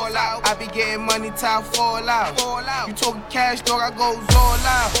out. I be getting money till I fall out. You talking cash, dog, I go all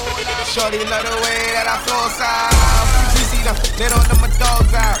out. Shorty love the way that I floss out. You see them, let all of my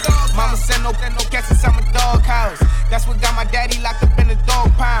dogs out. Mama said no cats inside my dog house. That's what got my daddy locked up in the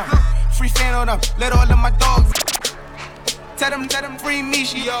dog pound. Free fan on them, let all of my dogs. Tell them free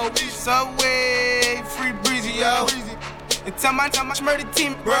Misha, yo. Subway, free Breezy, yo. And tell my murder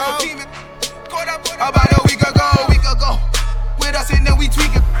team, bro. About a week ago, with us and then we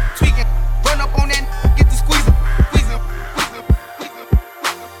tweaking. Run up on that, get the squeezing.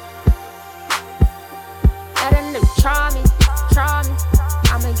 Let a nigga try me.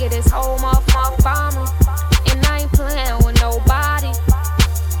 I'ma get his whole motherfucker by me. And I ain't playing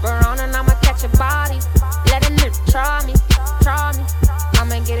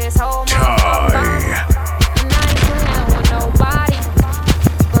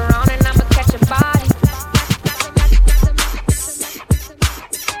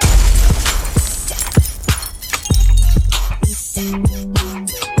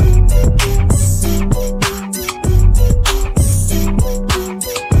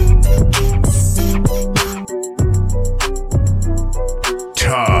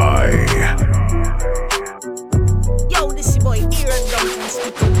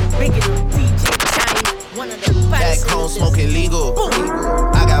talking legal.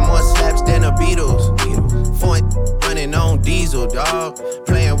 I got more slaps than the Beatles. Foreign running on diesel, dog.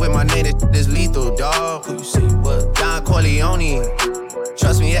 Playing with my name, this lethal, dog. Who you see? What? Don Corleone.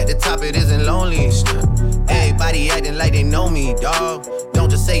 Trust me, at the top it isn't lonely. Everybody acting like they know me, dog. Don't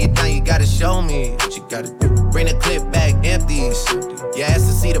just say it down, you gotta show me what you gotta do. Bring the clip back empty. You asked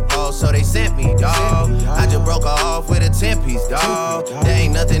to see the ball, so they sent me, dog. I just broke her off with a 10-piece, dog. There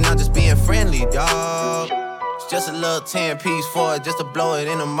ain't nothing, I'm just being friendly, dog. It's just a little 10-piece for it, just to blow it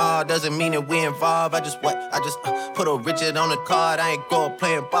in the mall. Doesn't mean that we involved. I just put a Richard on the card. I ain't going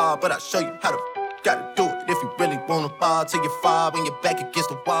playing ball, but I'll show you how to gotta do it. If you really wanna fall till you fall when you're back against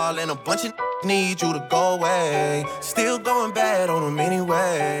the wall, and a bunch of need you to go away. Still going bad on them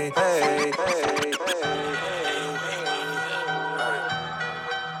anyway. Hey, hey, hey.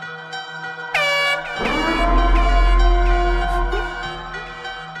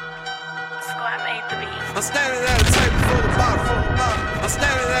 I'm standing at a table full of bottles. I'm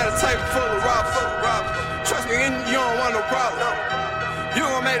standing at a table full of robbers. Trust me, you don't want no problem. You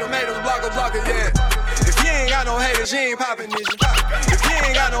gon' make them blocker, yeah. If you ain't got no haters, you ain't poppin', ninja. If you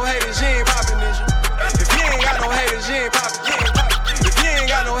ain't got no haters, you ain't poppin', ninja. If you ain't got no haters, you ain't poppin', If you ain't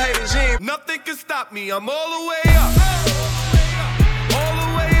got no haters, you ain't. Nothing can stop me, I'm all the way up. All the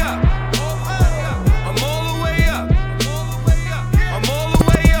way up. I'm all the way up. I'm all the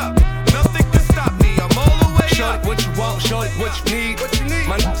way up. Nothing can stop me, I'm all the way up. Show it what you want, show it what you need.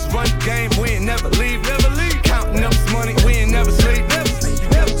 My niggas run the game, we ain't never leave. Counting up some money, we ain't never sleep.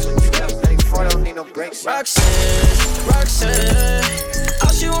 Roxanne,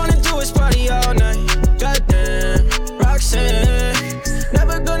 all she wanna do is party all night. Goddamn, Roxanne,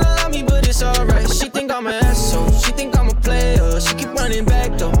 never gonna love me, but it's alright. She think I'm an asshole, she think I'm a player. She keep running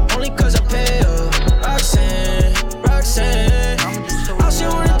back though, only cause I pay her. Roxanne, all she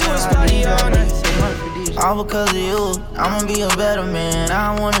wanna do is party all night. All because of you, I'ma be a better man.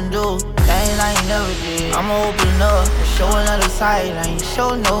 I wanna do things I ain't never did. I'ma open up, show another side. I ain't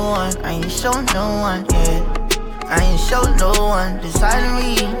show no one, yeah. I ain't show no one, deciding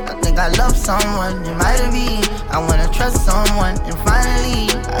me. I think I love someone, it might be. I wanna trust someone, and finally,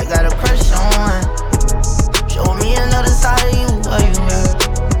 I got a crush on one. Show me another side of you, what you heard.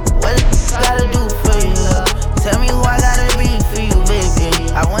 What I gotta do for you? Tell me who I gotta be for you, baby.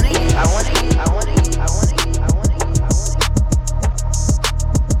 I wanna eat.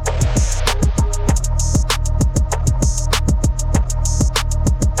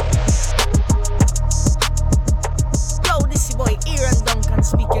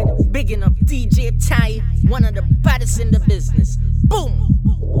 Bigging up DJ Ty, one of the baddest in the business. Boom!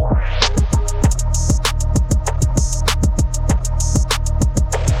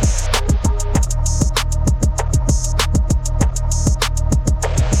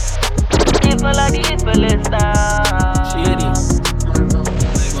 People like this, but let's stop. Shady,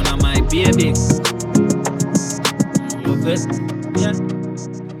 like one of my baby. Love it, yeah.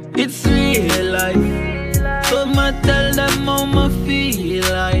 It's real life. So I'ma tell them how I feel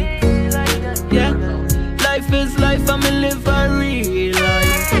like. Yeah, life is life, I'ma live a real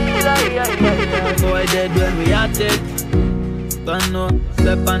life. Boy dead when we at it. Don't know,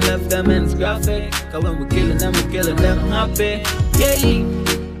 step and left them ends graphic. Cause when we killing them happy. Yeah,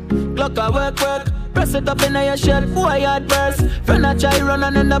 clock I work. Press it up in your shirt, boy hard burst. Friend I try run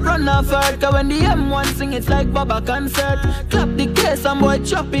and end up run off hurt. Cause when the M1 sing it's like Baba concert. Clap the case and boy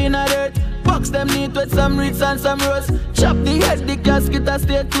chop in a dirt. Box them neat with some reeds and some rose. Chop the head, the casket a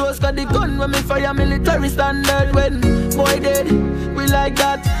stay close. Cause the gun when me fire military standard. When boy dead, we like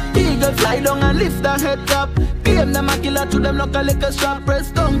that. Eagle fly down and lift the head top. Claim them a killer to them look a liquor strap. Press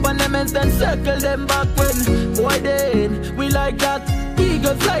stomp on them and then circle them back. When boy dead, we like that.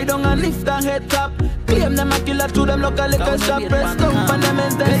 Eagle fly down and lift the head top. Claim them a killer to them look a liquor strap. Press stomp on them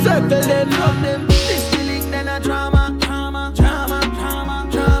and then circle them back. This feeling then a drama.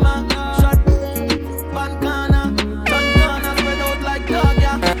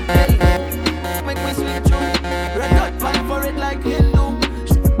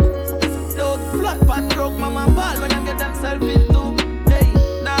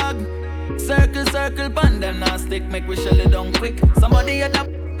 Circle band them now stick, make we shell it down quick. Somebody had up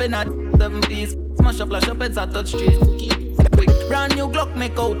in a 7-piece. Smash up, flash up, heads at touch street. Quick, brand new Glock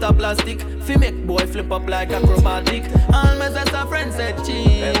make out of plastic. Fi make boy flip up like acrobatic. All my best friends said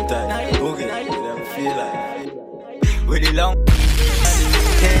cheese. Every time, boogie, them feel like with the long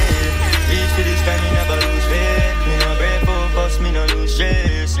reach to this time, me never lose faith. Me no break for bus, me no lose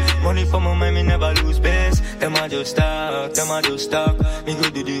stress. Money for my mind, me never lose base. Them a just talk. Me go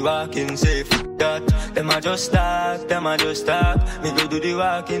do the walking, say f*** that. Them a just talk. Me go do the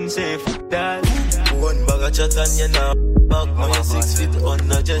walking, say f*** that. One bag of chat and you now back. Now you're 6 feet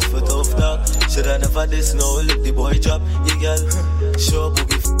under just for tough talk. Shoulda never this now, look the boy drop. Yeah, girl, show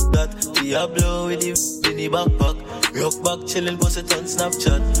boogie that. Diablo with the in the backpack. Rock back chillin', post it on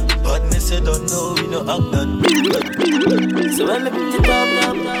Snapchat. Badness you don't know, we no act that. So when me put it up,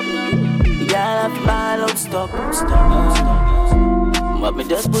 the girl have to ball out, stop. But me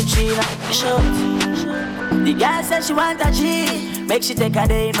just put she in a shot. The girl said she want a G, make she take a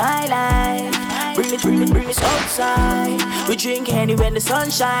day in my life. Bring it outside. We drink honey when the sun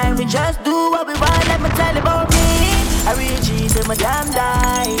shine. We just do what we want, let me tell you about me. I reach G till my damn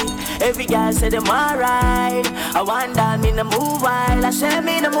die. Every girl say them alright. I want down me the move wild. I say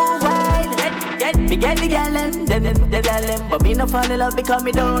me the move wild. Me get the gal them, then the gal them. But me no fall in love because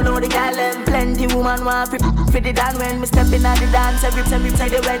me don't know the gal them. Plenty woman want fit it down when me step in at the dance. Every time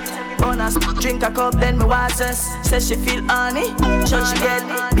the wet. Bonus, drink a cup then me watch us. Says she feel honey, so she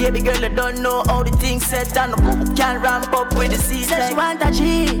get baby girl I don't know how the things set down. Can't ramp up with the season. Says she want a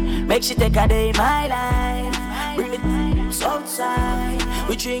G, make she take a day in my life. Bring it outside.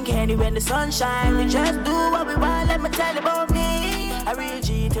 We drink honey when the sun shine. We just do what we want, let me tell you about me. I real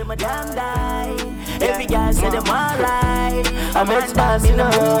G till my damn die. Every guy say them alright. I met me the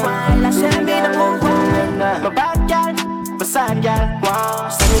move wild. I say me the move wild. My bad girl, my side girl, wow.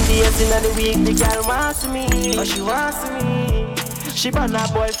 7 days in the week, the girl wants me. Oh, she wants me. She found her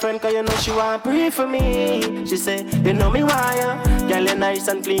boyfriend, cause you know she want pray for me. She say, you know me why you. Girl, you're nice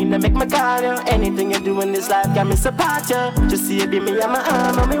and clean, and make me call you. Anything you do in this life, got me support you. Just see you be me and my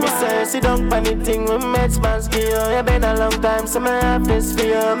arm, and me say, sit down for anything we met, man, skill. You been a long time, so me have this for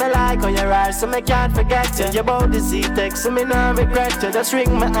you. Me like how you rise, so me can't forget you. Your body Z-Tex, so me not regret you. Just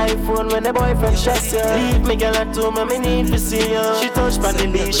ring my iPhone when the boyfriend stress you. Leave me, girl, at home, and me need to see you. She touch my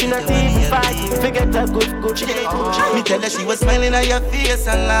knee, she not even fight. Forget her good, she get good. Me tell her she was smiling at your face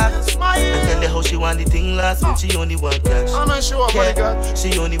and laugh. I tell her how she want the thing last, but she only want cash. I'm not sure what I got.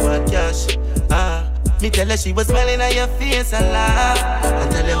 She only want cash. Me tell her she was smiling at your face and laugh. I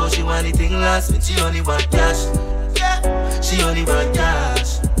tell her how she want the thing last, but she only want cash. She only want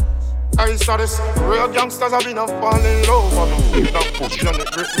cash. I saw this real gangsters have been a fall in love. I'm that push on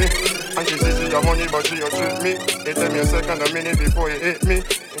it grip me. And she says your money but she a treat me. It take me a second, a minute before you hit me.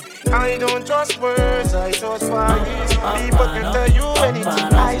 I don't trust words, I trust vibes. People can tell you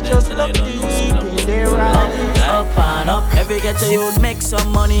anything, I just look deep in their eyes. Up and up, every ghetto you'd make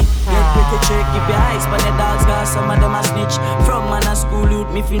some money. Get pretty trick, keep your eyes but the dogs got some of them a snitch. From man a school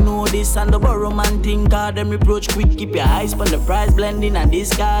youth, me fi know this. And the borrow man think hard, them reproach quick. Keep your eyes but the price blending and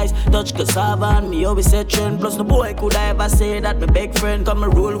disguise. Touch cassava and me always say trend. Plus the boy could I ever say that my big friend. Come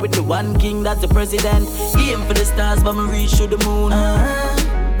and roll with the one king, that's the president. Aim for the stars but me reach to the moon.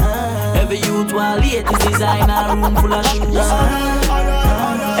 Every youth while late is designer, room full of shoes.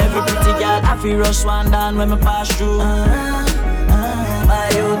 Every pretty girl I feel rush one down when me pass through. My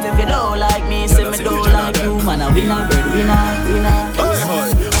youth, if you don't like me, say me don't like you. Man, a winner, winner.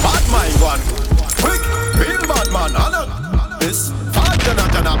 Bad mind one, quick, real bad man. This bad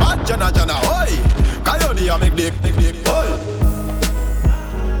jana, oi. Coyote a make dick, oi.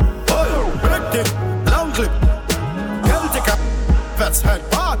 Break dick, long clip. Girl take a vet's head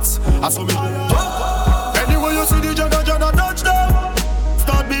parts. I saw me. Anyway you see the jana touchdown.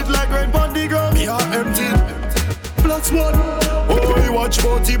 Start beat like rain on the ground. Me are empty. Plus one. Oh, you watch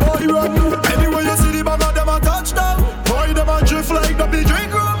 40 boy run. Anyway you see the bag of them a touchdown. Boy them a drift like the big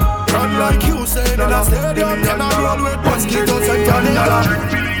drink room. Run like you say in a stadium. Can I roll with mosquitoes and tornadoes?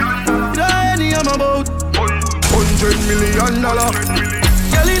 Tiny I'm about $100 million. Girl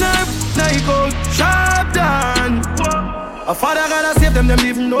in her night out, sharp down. A father gotta save them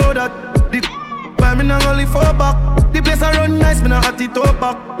even know that. The buy me not only 4 back. The place I run nice, me not at the top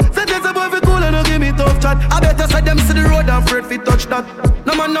back. Say there's a boy fi cool and no give me tough chat. I better side them see the road and afraid fi touch that.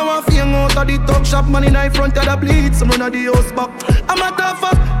 No man now want fi hang out of the talk shop. Man in the front of the bleed, some run of the house back. I'm a tough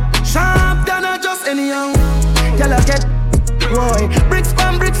fuck, sharp than I just anyhow. Girl I get Roy, bricks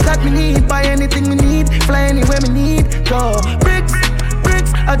from bricks that me need. Buy anything me need, fly anywhere me need. Go, bricks,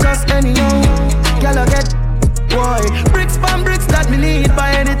 I just anyhow. Girl I get Boy, bricks from bricks that me need.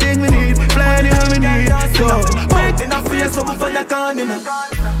 Buy anything we need, fly anywhere we need. Go, bricks in a face so for the corner.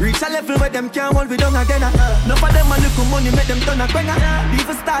 Reach a level where them can't hold we down again. Enough of them a look money make them turn a quenga.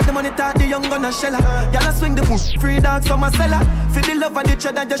 Even start the money talk the young gonna shella. Y'all swing the push, free dogs from a cellar. For the love of the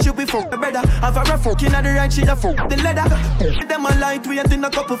cheddar just should be fuck the better. Have a fuck in the right, she a fuck the leather. Them a light, we ain't in a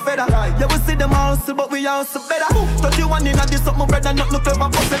couple feather. Yeah, we see them house, but we house better. 31 in a this up my brother, not no clever.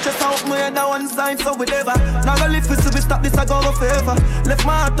 Fuck the chest out, my head on one side, so we never. Now go live for so we stop this, I go forever. Left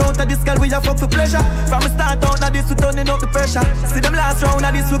my heart out of this girl, we a fuck for pleasure. From the start out of this, we turning up the pressure. See with them last round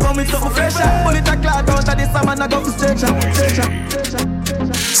and this we come with something fresher. Bullet a clock out of this, a man a go for stretcher.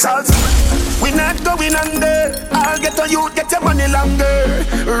 Salsa, we not going under. I'll get on you, get your money longer.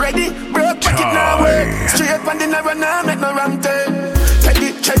 Ready, broke, back it now way. Straight from the narrow, now make no wrong turn.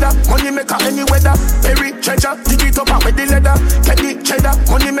 Teddy cheddar, money maker any weather. Perry treasure, dig it up and with the leather. Teddy cheddar,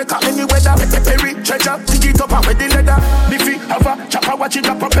 money maker any weather. Perry treasure, dig it up and with the leather. Liffy have a chopper, watch it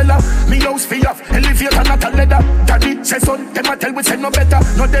a propeller. Me house fee off, elevator not a leather. Daddy say son, them a tell we say no better.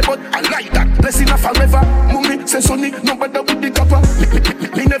 No they but I like that, blessing a forever. Mummy say sonny, no better with the copper.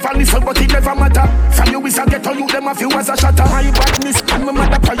 Me never listen but it never matter. From you is a ghetto, you them a few as a shatter. My badness and my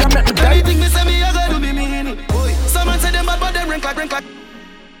mother prayer make me die. Anything me say me a go do me mean it. Someone say them bad but them rank like.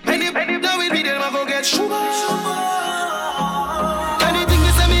 Any now we be them a go get sugar. Anything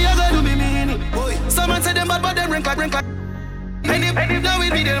me say me a go do me mean it. Someone say them bad but them rank like. Any now we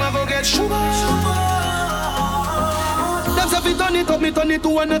be them a go get sugar. Them say fi turn it up, me turn it to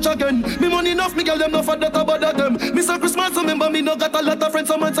one notch again. Me money enough, me girl them no for that about them. Me say Christmas, remember me no got a lot of friends.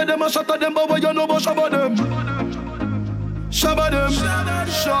 Someone say them a shot at them, but what you know about shabba them? Shabba them,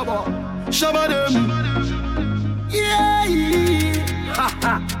 shabba them. Yeah. Ha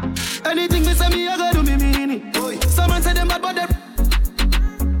ha. Anything me say me a go do me mean it. Someone say them bad but them.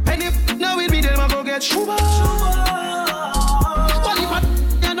 And if now we be them a go get sugar. What if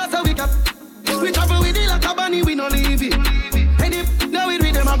I not so we cap? We travel with it like a bunny, we no leave it. And if now we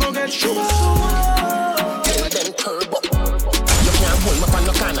be them a go get sugar. Them turbo. You can't hold me from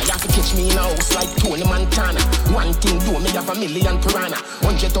no corner. You have to catch me in a house like Tony Montana. One thing do me have a million piranha.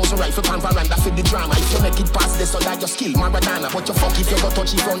 100,000 rifle pan veranda for the drama. If you make it past this, so that you skill Maradona. But you fuck if you go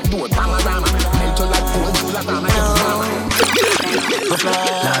touch your front door, panorama. Mental like gold, full of drama,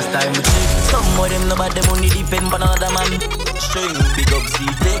 Last time we check, some of them know about the money depend on another man. String, big up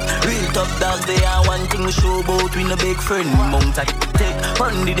Z-Tech. Real tough dogs, they are one thing we show about. We no big friend, mount a tech.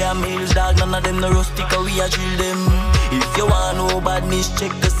 Run the damn hills, dog, none of them no rustic, we a drill them. If you want no badness,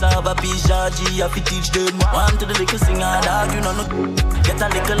 check the server, PJ, you have to teach them. Want to the little singer, dog, you know no. Get a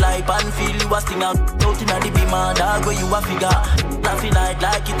little life and feel you a stinger. Out in the beamer, dog, where you a figure. Laugh it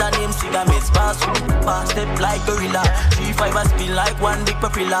like it a name, cigar mates. Pass step like gorilla. 3-5 a spin like one big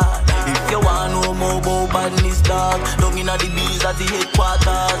propeller. If you want no more about badness, dog, down in the bees at the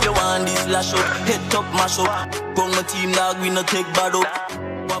headquarters. You want this lash up, head top mash up. Come my team, dog, we no take bad up.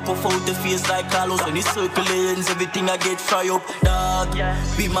 Walk off out the face like Carlos. When he circle lanes, everything I get fry up. Dog,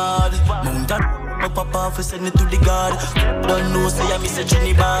 be mad. Mountain up off, send it to the God. Don't know, say I miss a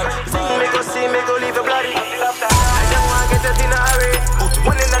Jenny bar. See me go leave a bloody. I just want to get it in a hurry.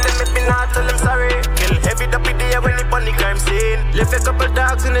 One in them make me not tell them sorry. Kill heavy the PDA when he on the crime scene. Left a couple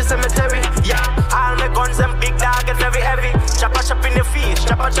dogs in the cemetery. Yeah, all my guns and big dog get very heavy. Chop in the face,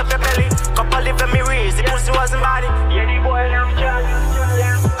 chop your belly. Couple live and me raise, the pussy wasn't body. Yeah, the boy I'm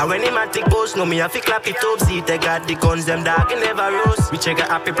and when him a take boss, no me a fi clap it up. See they got the guns, them dog and never roast. We check a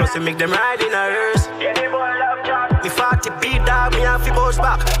happy plus we make them ride in a hearse. Yeah, the boy love John. We 40 beat dog, me a fi boss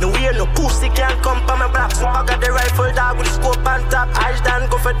back. No way no pussy can come pa my block. So I got the rifle dog with the scope on top. I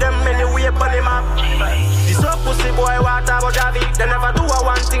stand go for them anyway on the map. This up pussy boy water but Javi. They never do a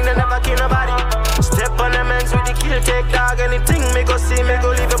one thing, they never kill nobody. Step on them ends with the kill take dog. Anything me go see, me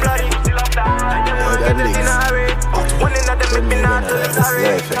go leave a bloody. I them want get it in a hurry. One in them make me not tell them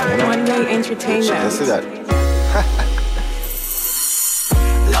sorry. One Day Entertainment. See that?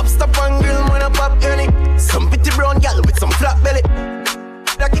 Lobster pan grill, man, a pop honey. Some pretty brown gal with some flat belly.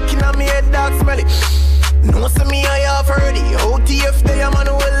 That kicking on me head, dog smell it. No, see me, I have heard it. OTF, they are man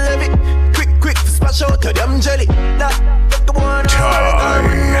who will live it. Quick, to splash out to them jelly. That, the one I'm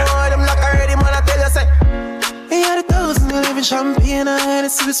them like already, man, I tell you, say. Hey, had 1,000 living champagne, and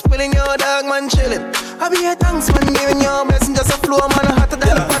it's still spilling your dog, man, chilling. I be a thanks, man, giving your blessing, just a flow, man, hotter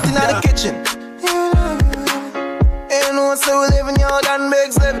than the pot in the kitchen. You know, so we living your damn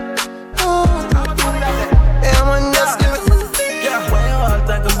bigs living. Yeah, man, just give it. Yeah, why you all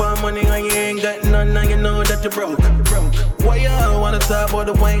talking about money when you ain't got none, and you know that you broke? Why you all wanna talk about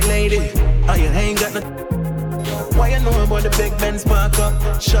the white lady? Oh, you ain't got no. Why you know about the big Benz park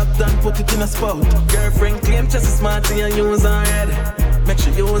up? Shop done, put it in a spot. Girlfriend claim just as smart and you use her head. Make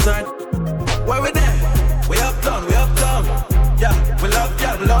sure you use her. Why we there? We uptown. Yeah, we love,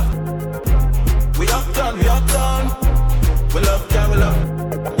 we love. We uptown. We love, we love.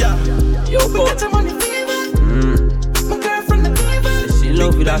 Yeah. Yo, we get your money. My girlfriend the fever. She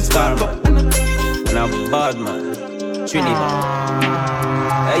love with that star, and I'm bad man. Trinidad.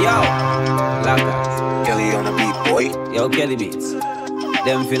 Hey yo, Laka. Kelly on the beat, boy. Yo, Kelly beats.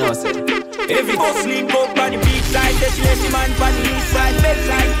 Them finna say. Every bus link up on the beach side. Say she let the man on the east side, bed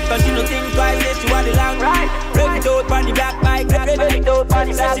side. But she no think twice, say she want the long ride. Break it out on the black bike.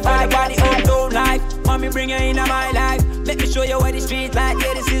 Says she feel about the uptown life. Mommy bring her in my life. Let me show you what the street like.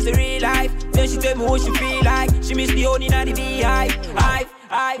 Yeah, this is the real life. Then she tell me what she feel like. She miss the honey and the beehive.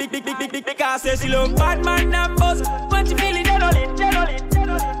 Big, because say she love bad man and buzz. When she feeling dead.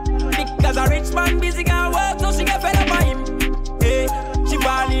 Because a rich man busy can work, so she get fed up by him. Hey, she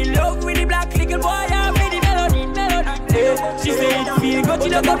fall in love with the black little boy and with the melody. Hey, she say it feel good, she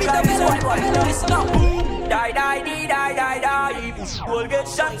love the melody. Die. We'll get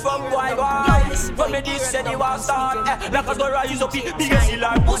shot from boy. From me this said he was start. Like us go rise up, because he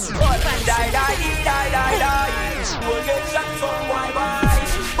like pussy. Die. We'll get shot from boy.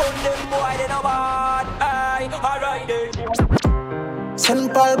 Put them boy, they know bad. Alright then.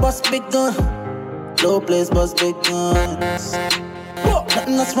 St. Paul bust big gun. Low place bust big guns.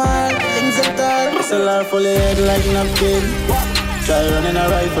 Nothing no small, things are tall. SLR full of head like napkin. Try running a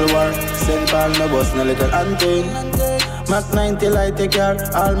rifle war. St. Paul no bust no little hunting. Mac 90 light take care.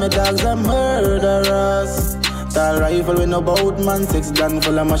 All my dogs are murderers. Tall rifle with no bout man. 6 gun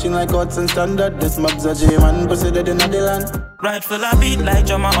full of machine like Hudson Standard. This mob's a G-man proceeded in the land. Right full of beat like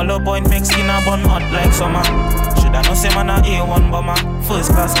drummer. Hollow point make skin a bun hot like summer. Shoulda know say man a A1 bomber.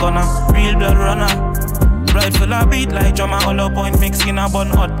 First class gunner, real blood runner. Right full of beat like drummer. Hollow point make skin a bun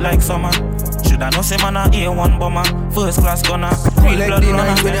hot like summer. Shoulda know say man a A1 bomber. First class gunner, real blood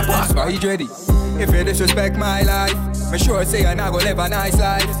runner. With the boss, are you ready? If you disrespect my life, me sure say I not go live a nice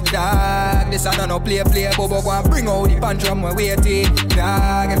life. Dog, this I no play, Bobo go and bring out the punch from my waiting.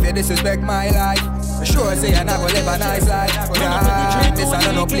 Dog, if you disrespect my life, me sure say I not go live a nice life. Dog, this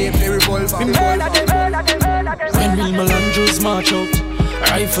I no play, revolve. When real Melandros march out,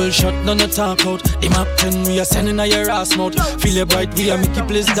 rifle shot, none of talk out. The map 10, we are sending a your ass mouth. Feel it bright, we are make it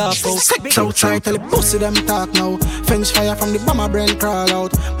place dark out. Sex outside, tell the pussy them talk now. French fire from the bomber brain crawl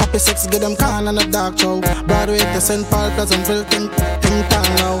out. Poppy sex, get them can on the dark show. Broadway to St. Paul, Pleasantville, Ting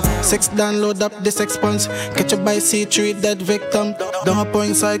Tang now. Sex download up the sex punch. Catch up by C3, dead victim. Down a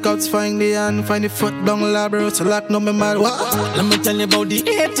point, psychouts, find the hand, find the foot down labor. So lock no me mad. Let me tell you about the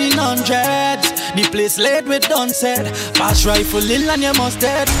 1800s. The place laid with done said. Fast rifle, lil and you must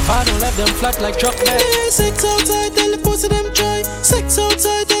dead. I don't let them flat like truck bed. Yeah, sex outside, tell the pussy them try. Sex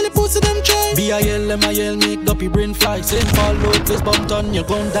outside, tell the pussy them try. B-I-L, M-I-L, make up your brain fly. St. Paul load, place bumped on, you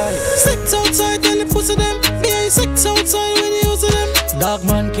gon' die. Sex outside, tell the pussy them. Yeah, sex outside, when you use them. Dog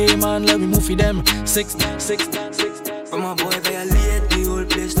man came on, let me move for them. Six. From my boy, violate the whole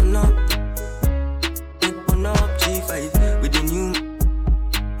place turn up. Turn up, G5 with the new.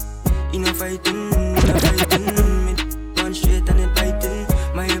 In a fighting. Man straight and it biting.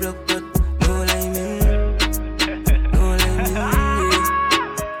 My block, but no liming. Yeah.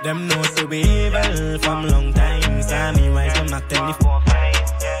 Them know the way well from long time. Sammy rise from Mac 24.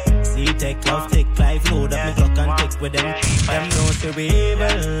 See, take love, take life, load up the clock and take with them. Them know the way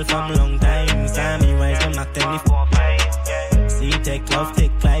well from long time. Sammy rise from Mac 24. See, take love,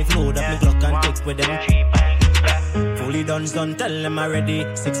 take life, load up the clock and take with them. Fully done, tell them already.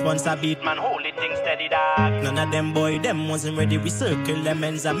 6 months a beat, man, hold it thing steady, dog. None of them boy, them wasn't ready. We circle them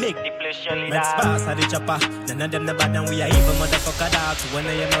ends and make the place surely, dog. Let's pass at the chopper. None of them the bad and we are even motherfucker, dog. So when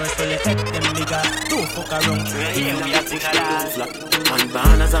I am a so let take them nigga. Don't fuck around, yeah, we are thing a dog. Man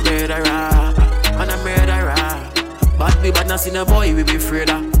born as a murderer, man a murderer. Bad we bad not see no boy, we be afraid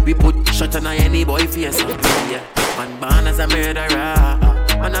of. We put shot on any boy face, yeah. Man born as a murderer,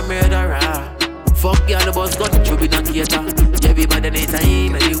 man a murderer. Fuck y'all the boss gun, you be not theater. Everybody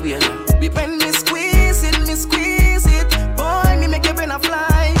anytime, anywhere. When me squeeze it. Boy, me make your brain a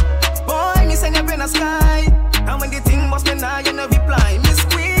fly. Boy, me send your brain a sky. And when the thing must be now, you know reply. Me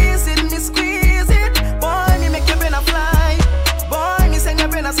squeeze it. Boy, me make your brain a fly. Boy, me send your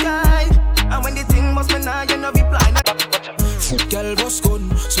brain a sky. And when the thing must be now, you know reply. Foot girl boss gun,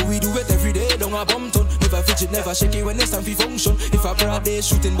 so we do it every day. Don't a bum ton. Never fidget, never shake it when it's time for function. If a broad day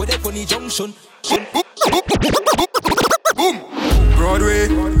shooting, but they funny junction. Boom! Broadway,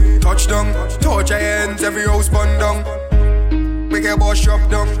 touchdown, touch your hands, every house bun down. Make a boss shop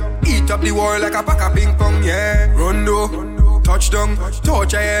down, eat up the wall like a pack of ping pong, yeah. Rondo, touchdown,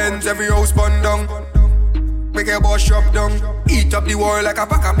 touch your hands, every house bun down. Make a boss shop down, eat up the wall like a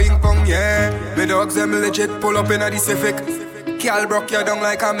pack of ping pong, yeah. My dogs them legit, pull up in a the Civic. Cal broke you down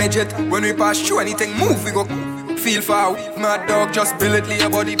like a midget. When we pass through anything, move, we go. Feel far, mad dog, just bill it. Lay your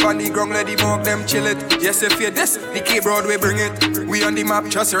body on the ground, let the mark them chill it. Yes, if you this, the K-Broadway bring it. We on the map,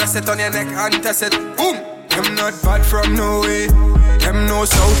 just rest it on your neck and test it. Boom! Them not bad from no way. Them no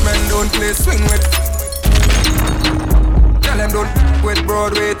South men don't play swing with. Tell them don't with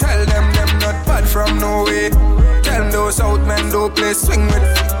Broadway. Tell them not bad from no way. Tell them those South men don't play swing with.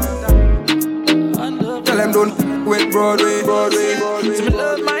 Tell them don't with Broadway. So me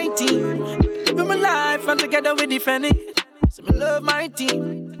love my team, living my life and together we defend it. So me love my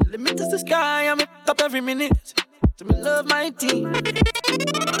team, limit is the sky, I'm up every minute. So me love my team, love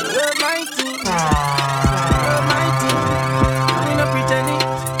my team, love my team. I ain't not pretending,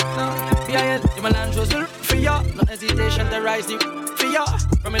 no. BIL, you my land shows will for ya, no hesitation to rise the for ya.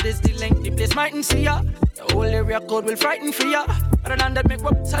 From it is the length, the place mightn't see ya. The whole area code will frighten for ya. Other than that, make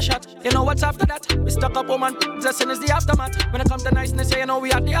what's a shot. You know what's after that? We stuck up woman, the sin is the aftermath. When it comes to niceness, you know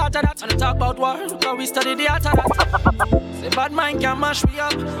we at the heart of that. And I talk about war, because we study the art of that. Say bad mind can mash we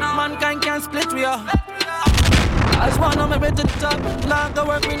up, mankind can split we up. As one on my way to the top, not go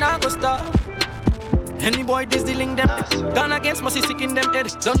work, we not go stop. Any boy this the link them gone against must see sick in them head.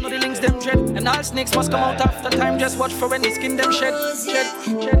 Don't know the links them dread. And all snakes must come out after time. Just watch for when they skin them shed.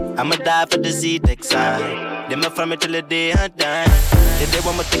 I'ma die for the Z-Tech side. Them from me till the day I die. They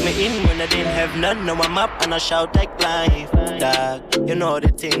want me to take me in when I didn't have none. Now I'm up and I shout like life. Dog, you know the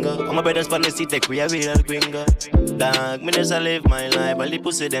thing. All my brothers from the Z-Tech, we are real gringo. Dog, me just live my life. All the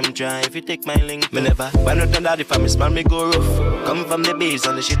pussy them try. If you take my link, me never. But not done that if I'm smart, me go rough. Come from the base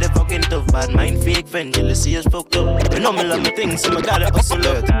and the shit they fucking tough. Bad mind fake friend, jealousy is fucked up. You know me love me things, so me gotta hustle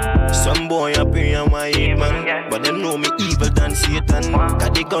up. Some boy up here and why hate man. But them know me evil than Satan.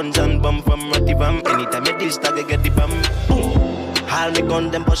 Got the guns and bomb from Ratty Bam. Anytime I diss, I get the bam. All me gun,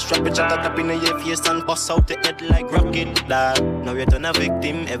 them bust strap it, shot up in your face and bust out the head like rocket. Dog, now you turn a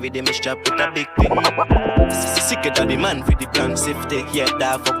victim, every day me strap with a big pin. Sick of the man for the plan safety, yeah,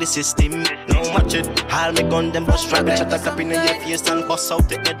 dog, fuck the system. Now watch it. All me gun, them bust strap it, shot up in your face and bust out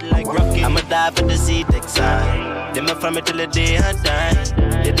the head like rocket. I'ma die for the Z-Tech side. Them from me till the day I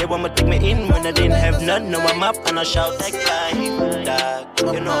die. They want me to take me in when I didn't have none. Now I'm up and I shout like life.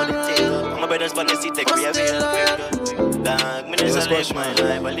 Dog, you know the thing. My brothers from the Z-Tech, we are real. Dog, me just live my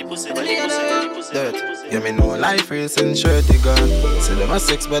life. Only pussy. Yeah, me know life real since 30 gone. Say them a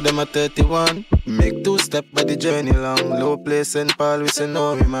 6 but them a 31. Make 2 step but the journey long. Low place St. Paul we say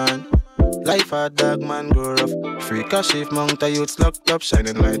no we man. Life hard dog man grow rough. Free cash if mount a youths locked up.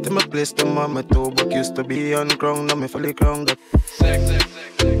 Shining light in my place to mama toe. But used to be on crown, now me fully crowned up.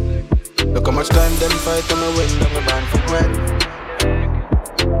 Look how much time them fight on me win. Now me born for when.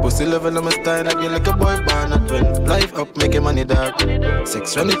 Pussy level on my style, I get like a boy born at 20. Life up, making money dog.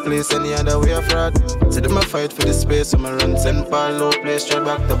 6 run the place, any other way of fraud. See them a fight for the space, so my run St. Paul, low place, straight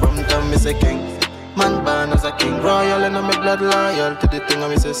back to Bumptown, me say king. Man born as a king, royal and I'm a blood loyal. To the thing I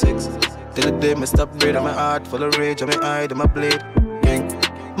me say 6. Till the day me stop breathing, my heart full of rage, and my eye, and my blade. King.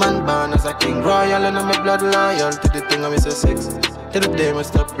 Man born as a king, royal and I'm a blood loyal. To the thing I me say 6. Till the day me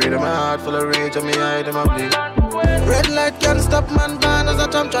stop breathing, my heart full of rage, and my eye, and my blade. Red light can't stop man born as a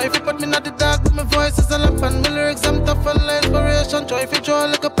champ. Try if you put me in the dark, but my voice is a lamp. And my lyrics I'm tough and like inspiration. Try if you draw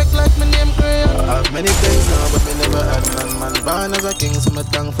like a peck like my name Crayon. I have many things now, but me never had none. Man born as a king, so me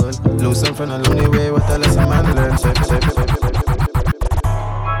thankful. Lose some friend along the way, what a lesson man learn.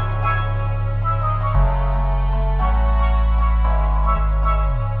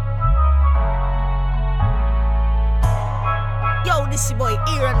 Yo, this your boy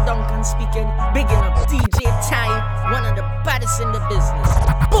Aaron Duncan speaking. Bigging up DJ Ty, one of the baddest in the business.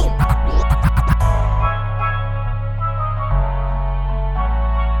 Boom!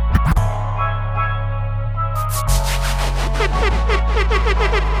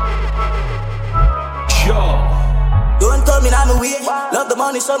 Don't tell me I'm a way. Love the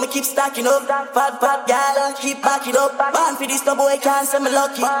money, so me keep stacking up. Fat gal, keep backing up. Born for this, no boy can't say me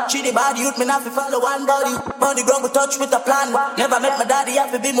lucky. She the bad youth, me not fi follow one body. On the ground, we touch with a plan. Never met my daddy,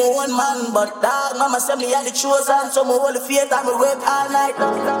 have to be my one man. But dog, mama said me had the chosen, so me hold the faith and me work all night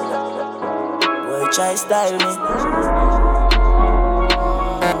long. Boy, try style me.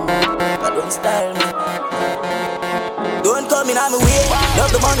 But don't style me. Don't come in on me way.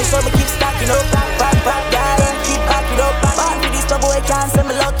 Love the money, so me keep stacking up. Fat gal, keep backing up. Born for this, no boy can't say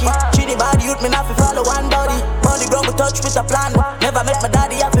me lucky. She the bad youth, me not fi follow one body. On the ground, we touch with a plan. Never met my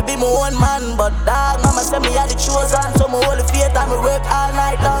daddy, have to be my own man. But dog, mama said me had the chosen, so me hold the faith and me work all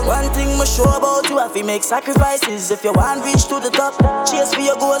night long. One thing me sure about you, have to make sacrifices. If you want reach to the top, chase for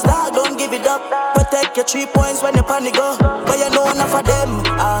your goals, dog, don't give it up. Protect your 3 points when you panic go. But you know enough of them.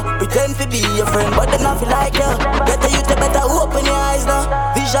 Pretend to be your friend, but they not feel like you. Get the youth, you better open your eyes now.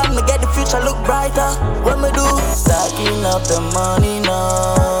 Vision, me get the future look brighter. What me do? Stacking up the money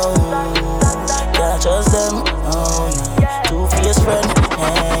now. Can't trust them, oh no. Two-faced friend,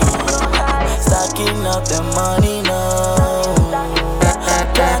 hey. Stacking up the money now.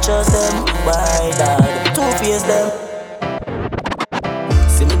 Can't trust them, why that? Two-faced them.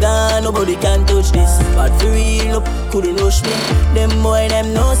 See me gone, nobody can touch this. But for real, no couldn't rush me. Them boy,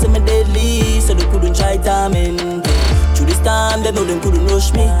 them know, say me deadly. So they couldn't try timing.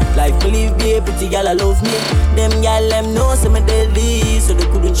 rush me. Life me live, be a pretty gal I love me. Them gal them know say me deadly, so they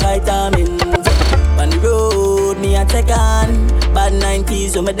couldn't try timing. On the road, me a take on. Bad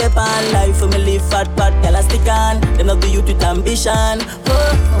 90s, so me dep on. Life for me live fat, gal I stick on. Them not the youth with ambition.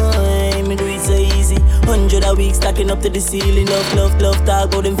 Me do it so easy. 100 a week stacking up to the ceiling. Love, talk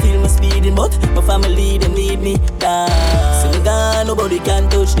about them feel me speeding. But my family, them need me down. So me gone, nobody can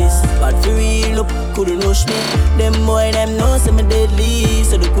touch this. But for real, look, couldn't rush me. Them boy, them know say me deadly,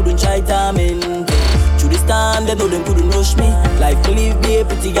 so they couldn't try timing. Through this time, they know them couldn't rush me. Life me live, be a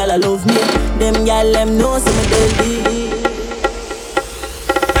pretty gal I love me. Them gal, them know say me deadly.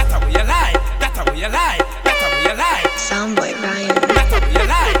 That's how you like, that's how you like, that's how you like. Soundboy Ryan. That's how you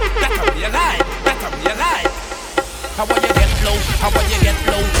like, that's how you like, that's how you like. How will you get low, how will you get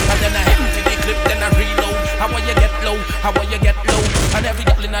low? And then I empty the clip, then I reload. How will you get low, how will you get low? And every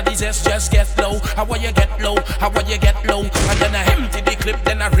girl in these ass just get low. How will you get low, how will you get low? And then I empty the clip,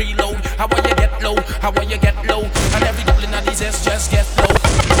 then I reload. How will you get low, how will you get low? And every girl in these ass just get low.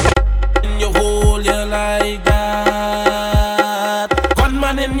 In your hole, you like that.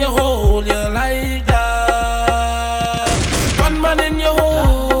 Gunman in your hole, you like that. Gunman in your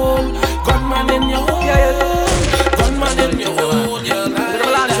hole, gunman in your hole, gunman in your hole, you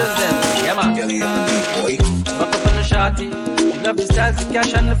like that. Yeah, man. Fuck up on the shawty. Love the styles, the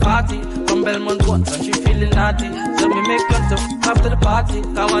cash and the party. From Belmont once and she feeling naughty. So me make plans to after the party.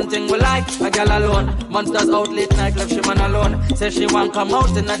 Cause one thing we like, a girl alone. Monsters out late night, left she man alone. Say she want come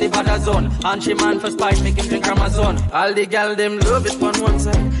out in the bad zone. And she man for spite, make him drink Amazon. All the gal them love it on one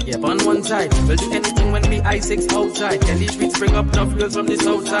side. Yeah, on one side. We'll do anything when we I6 outside. Can these streets bring up enough girls from the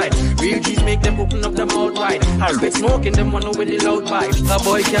south side? Real G's make them open up their mouth wide. I'll quit smoking them one with the loud vibe. A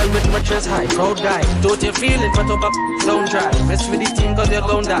boy girl with riches high, proud guy. Don't you feel it, but up up, don't try. Mess with the team cause you're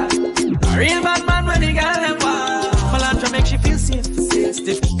gon' die. A real bad man when the girl them wild. Melantra make she feel safe.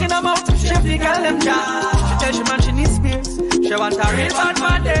 Stiff in her mouth, chef the girl them jam. She tell she man she needs space. She want a real bad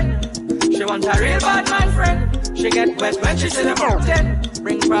man then. She want a real bad man friend. She get wet when she see the mountain.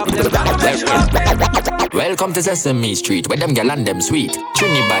 Bring problems down when she up there. Welcome to Sesame Street, where them gal and them sweet.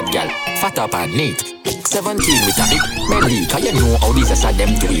 Trinidad gal, fat up and neat. 17 with a big belly, cause you know how these are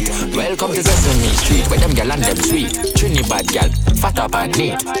them do it. Welcome to Sesame Street, where them gal and them sweet. Trinidad gal, fat up and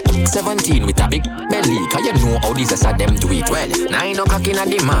neat. 17 with a big belly, cause you know how these are them do it. Well, 9 o'clock in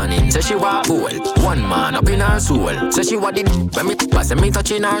the morning, say she want pool. One man up in her soul, say she want it when me pass and me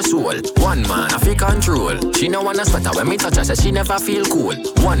touch in her soul. One man off control, she no wanna sweater when me touch her, say she never feel cool.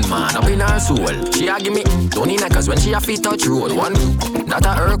 One man up in her soul, she a give me Tony neckers when she a fit touch road. One, that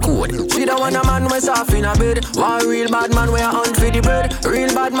a her code. She don't want a man we soft in a bed. One real bad man we a hunt for the bread.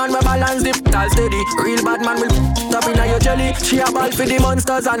 Real bad man we balance the all steady. Real bad man will up in your jelly. She a ball for the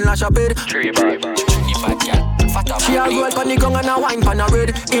monsters and lash a bed. She a roll pon the gong and a wine pon a red.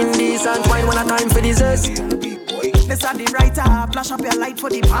 Indecent wine when a time for the zest. This are the writer, flash up your light for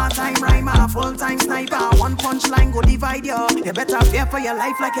the part-time rhymer, full-time sniper, one punchline go divide you. You better fear for your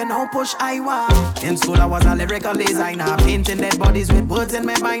life like you know push Iowa. In school I was a lyrical designer, painting dead bodies with words in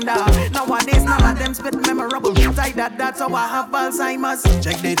my binder. Nowadays none of them spit memorable like that, that's how I have Alzheimer's.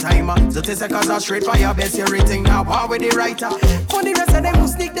 Check the timer, statistics are straight for your best, your rating now, par with the writer. For the rest of them who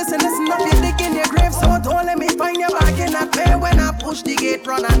sneak this and listen up, you dick in your grave, so don't let me find you back in that way. When I push the gate,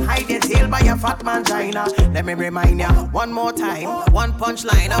 run and hide your tail by your fat man China. Let me remind you one more time, one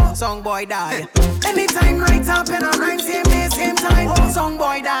punchline, song boy die. Anytime right up and a rhyme, same day, same time, song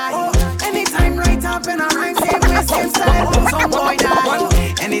boy die. Anytime right up and a rhyme, same way, same style, song boy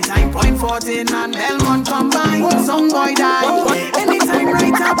die. Anytime point 14 and Belmont combine, song boy die. Anytime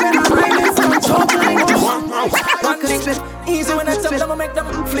right up and a rhyme, it's not choke line. Easy when I tell them, I make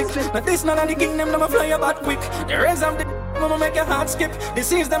them flip. But this none of the king, them, I'ma fly about quick. The rest of the I'ma make your heart skip.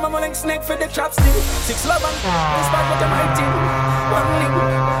 Deceives them, I'ma like snake for the chopstick. 6 love and this part with the mighty. One link,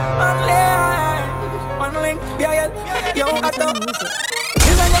 one link, yeah, yo, I thought.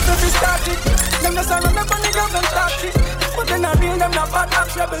 This ain't nothing to start it. Them just run up on the ground and start it. But then I real them not bad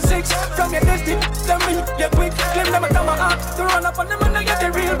up, Rebel 6. From your destiny, them in, you quick. Claim them a come out, to run up on them and I get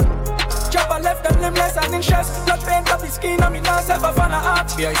the real. Chopper left them limbless and in chest. Blood paint up his skin and me now self a fan of art.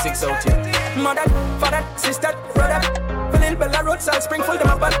 BI6 out here. Mother, father, sister, brother. Little Bella roadside, spring full them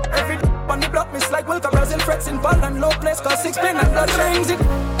up and every on the block miss like Wilka Brazil frets in ball and low place cause 6 pin and blood rings it.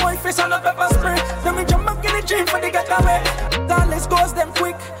 Boy face on a pepper spray. Then we jump back in the gym for the getaway. Dallas goes them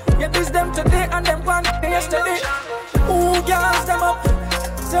quick. Yeah, this them today and them gone yesterday. Ooh, girls them up.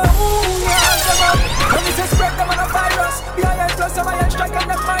 So ooh, girls them up. When we say spread them on a virus. BIS plus some iron strike and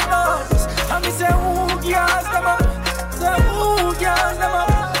them minus. And we say ooh, girls them up. So ooh, girls them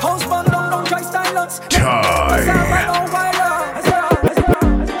up. House band don't try silence. Time.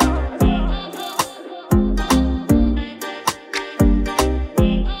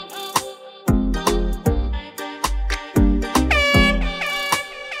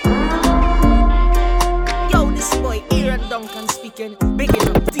 Duncan speaking. Bigging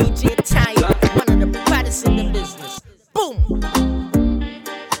up DJ Ty, one of the baddest in the business. Boom!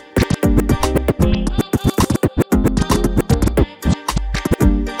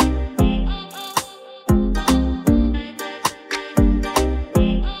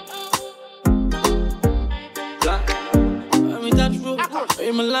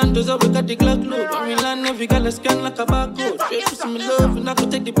 Milan does up, we got the Glock load. Milan every girl a scan like a barcode. Straight pussy me love, and I could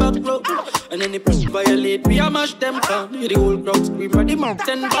take the back road. And then the pussy violate, we a mash them down. Hear the whole crowd scream for the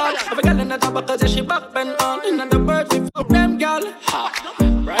mountain ball. Every girl in the top because she back bend on. Another bird, we fuck them girl.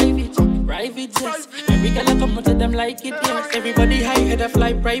 Private jets. Every girl I come to them like it, yes. Everybody high head a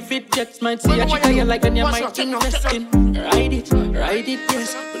fly private jets. Might see a chick you like and you might invest in. Ride it,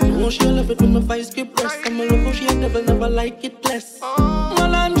 yes. But no, she love it when my vice get pressed. I'm a local, she never like it less.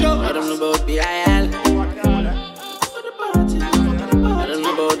 Malandro, I don't know about the IL. I don't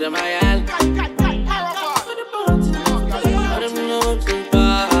know about them IL. I don't know about them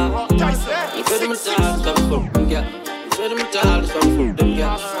bar. You better me talk, stop fucking girl. You better me talk, stop fucking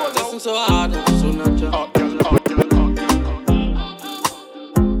girl. Testing so hard, so natural.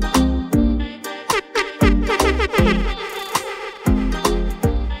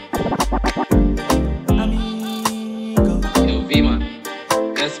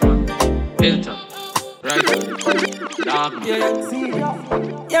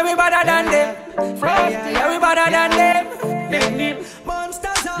 Yeah, we better than them. Yeah, we better than them.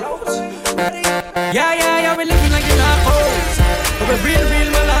 Monsters out. Yeah, we living like the narcos. Cause we're real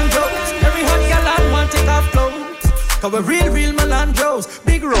Melandros. Every hot gal and want take off clothes. Cause we're real Melandros.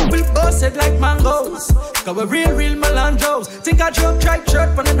 Big road, we busted like mangoes. Cause we're real Melandros. Think I drop tripe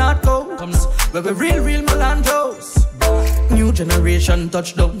shirt from the North Coast. But we're real Melandros. New generation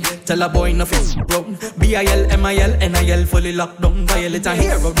touchdown. Tell a boy nothing brown. BIL, MIL, NIL fully locked down. Violate a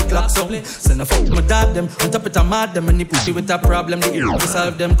hero, the clock sound. Send a fuck my dad them. On top of a mad them. And he push you with a problem. The hero to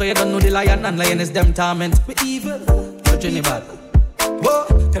solve them. Cause you don't know the lion and lion is them torment. We evil, but you bad. Whoa,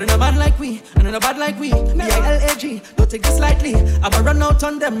 cause a man like we, and a bad like we. B-I-L-A-G, don't take this lightly. I'ma run out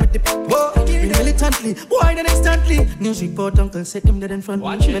on them with the whoa, militantly, boy then instantly. News report, uncle said him dead in front.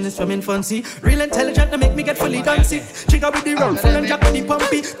 Watch it. Menace from infancy. Real intelligent, to make me get fully dancey. Chica with the rifle and jack with the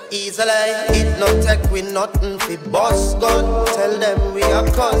pumpy. Easily, it no tech with nothing fi boss gun. Tell them we are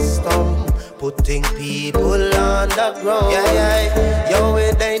custom. Putting people on the ground. Yeah. Yo,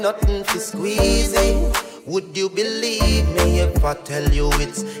 it ain't nothing fi squeezy. Would you believe me if I tell you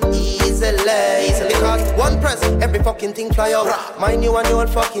it's easily? Cause one press, every fucking thing fly out. My new and your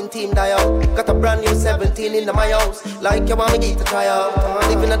fucking team die out. Got a brand new 17 in my house. Like you want me get to try out.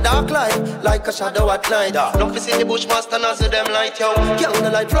 Living a dark life, like a shadow at night. Don't see the Bushmaster nozzle them light, yo. Girl, the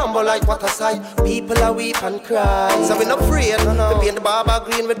light rumble like what a sight. People are weep and cry. So we not afraid, we paint the barber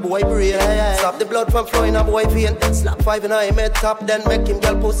green with boy brain. Stop the blood from flowing a boy vein. Slap 5 in eye, mid top, then make him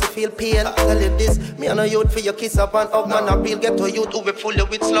girl pussy feel pain. Tell you this, me and a youth for your kiss up and hug, man. I real get to youth who be full of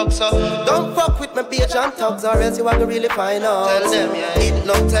with slugs, so don't fuck with me bitch and thugs, or else you are gonna really find out. Tell them, it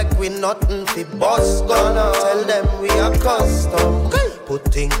no tech with nothing fi boss gun. Tell them we are custom.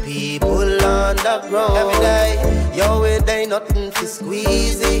 Putting people on the ground every day. Yo, it ain't nothing fi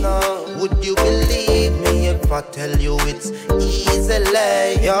squeezy. Would you believe me if I tell you it's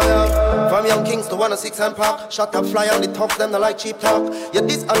easily? Yo, from young kings to 106 and Park. Shut up, fly on the top, them not like cheap talk. You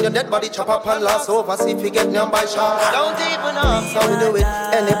this on your dead body, chop up and last over. See if you get them by shot. Don't even ask how we do it.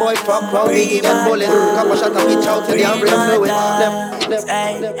 Any boy fuck round, we get bullet. Couple shot and reach out to the ambulance fluid.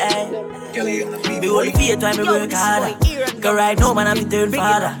 Be only fear time me work harder. Cause right now man I'm the third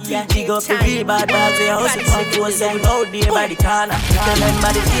father. Dig up the real bad bags. They house it from 4-7 out there by the corner.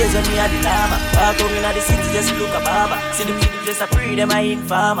 Remember the days when me had the llama. Walk out in the city just look a barber. See the people just a free them I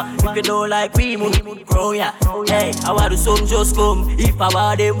informer. If you don't like we would grow ya. Hey, I want the sun just come. If I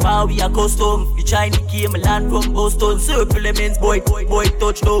want them how we are custom. The Chinese came land from Boston. Circle lemons boy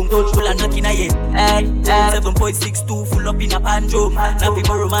touchdown. Full and knocking a head. Hey, 7.62 full up in a banjo. Now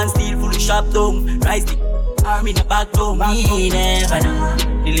people romance still full of shop down. Rise the arm in the back door. Me never know.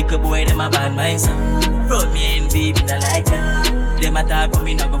 The little boy them a bad mind son. Brought me in baby the like ya. Them a talk but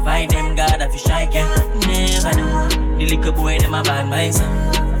me not go find them God if you strike ya. Never know. The little boy them a bad mind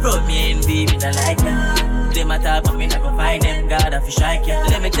son. Brought me in baby the like ya. Them a talk but me not go find them God if you strike ya.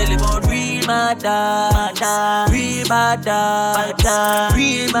 Let me tell you about real murder. Real murder.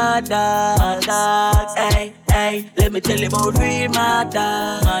 Real murder. Hey, let me tell you about real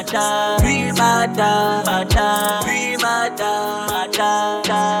murder. Real murder. Real murder.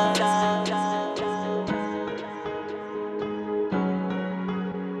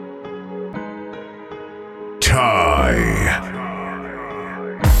 Ty.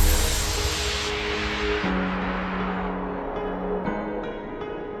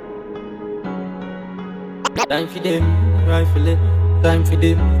 Time for them, rifle it. Time for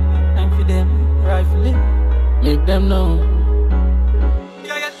them, rifle it. Make them know.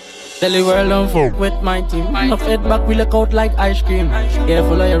 Tell the world I'm fuck with my team. My fed back, we look out like ice cream.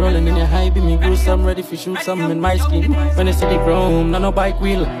 Careful of you rolling in your high beam. Me goose, I'm ready for shoot something in my skin. When you see the chrome, no bike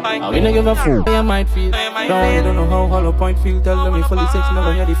wheel. I we no give a fuck, you might feel. Don't know how hollow point feel. Tell them we fully 6,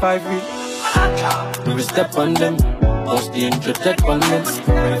 never hear the 5 real. We step on them, post the intro, check on them.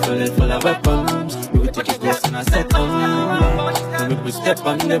 Rifle it full of weapons. We will take it close in a second. We step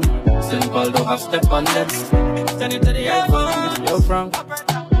on them, simple don't have step on them. Send it to the iPhone, yo Frank.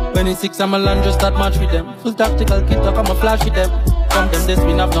 26, I'm a land, just that match with them. Full tactical kit, I come a flash with them. From them, this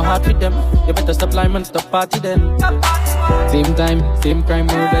we have no heart with them. You better stop lying and stop party then. Same time, same crime,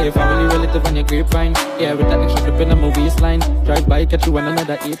 murder. Your family relative and your grapevine. Yeah, with that extra clip in my waistline. Drive by, catch you on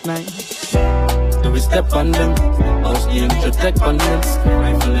another 8-9. Do we step on them? House the intro, check on them.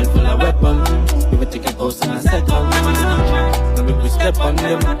 Rifle it full of weapons. We will take it close in a second. We step on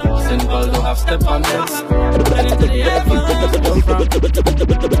them, simple don't have step on them.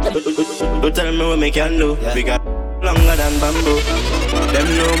 Don't tell me what me can do. We got longer than bamboo. Them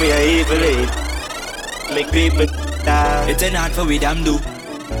know me a evil. Make people die. It's an art for we damn do.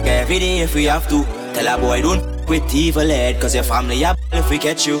 Every day if we have to. Tell a boy don't quit evil head. Cause your family up if we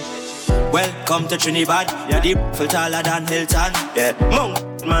catch you. Welcome to Trinidad. Yeah, the feel taller than Hilton. Yeah,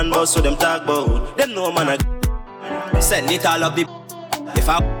 monk man boss so them talk about. Them know man a send it all up the. If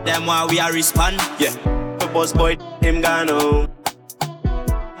I them while we are respond. Yeah, the boss boy him gone home.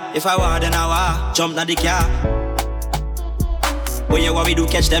 If I want an hour, jump na the car. Where you what we do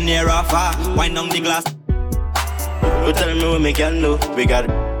catch them near or far. Wind down the glass. Don't tell me what me can do. We got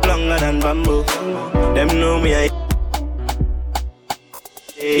longer than bamboo. Them know me a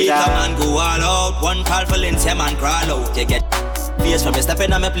he come and go all out. One call for Lindsay man crawl out. You get face from me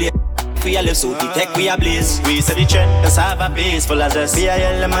stepping on my plate. We a live so the tech we a blaze. We say the trend, let's have a base full of zest. Be a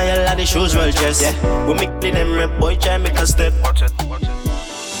yell, my yell, the shoes well dressed. Yeah, we make them rap, boy try make a step. Watch it.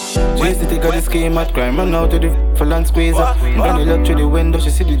 JCT got the scheme at crime, run out to the full and squeeze up. Granny look through the window, she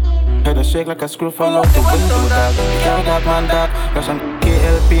see the head a shake like a screw fall out the window, dog. Carry that man, dog. Rush on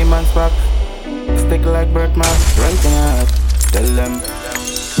KLP, man, spark. Stick like Bert, man, right in your head.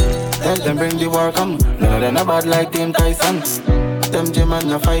 Tell them bring the war, come. None of them a bad like Team Tyson. Them G-man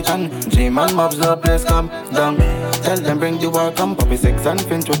no fight on. G-man mobs no place come down. Tell them bring the war come. Poppy 6 and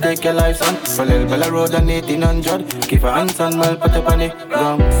Finch will take your life son. For Lil Bella Road and 1800. Keep a hands on well put up on it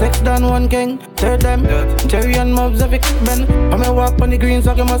ground. 6 down 1 king. Third them Jerry and mobs have it Ben. I may walk on the green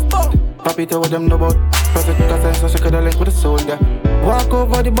so you must Poppy tell what them know about. Profit cause so she coulda link with the soldier. Walk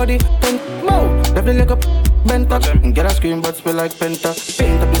over the body think no. Definitely look up bent up and get a scream but spill like penta.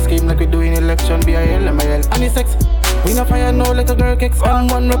 Paint up the scheme like we do in election. BIL, MIL and the sex. We no fire no little girl kicks and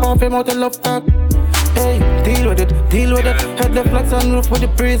one rip off him out the love talk. Hey, deal with it. Head the flags and roof with the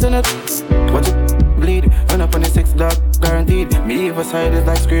breeze in it. Watch it bleed, run up on the 6 dog, guaranteed. Me either side is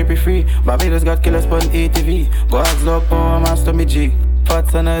like scrapey free. Barbados got killers on ATV. Go ask love power master me G.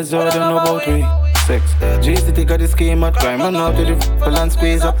 Fats and I don't know about we. 6 JCT got the scheme at crime, run out to the full and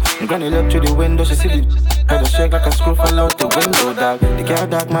squeeze up. Granny look through the window, she see the head a shake like a screw fall out the window, dog. The car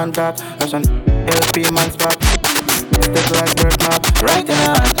dark man dark, rush on LP man spark. Stick like bird map, right in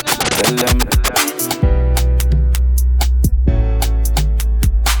her hand. Tell them.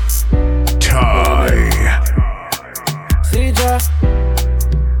 See ya.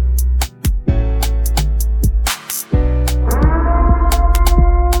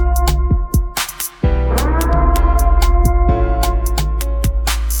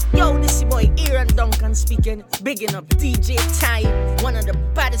 Yo, this is your boy Aaron Duncan speaking. Bigging up DJ Ty, one of the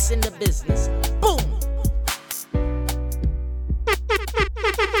baddest in the business. Boom.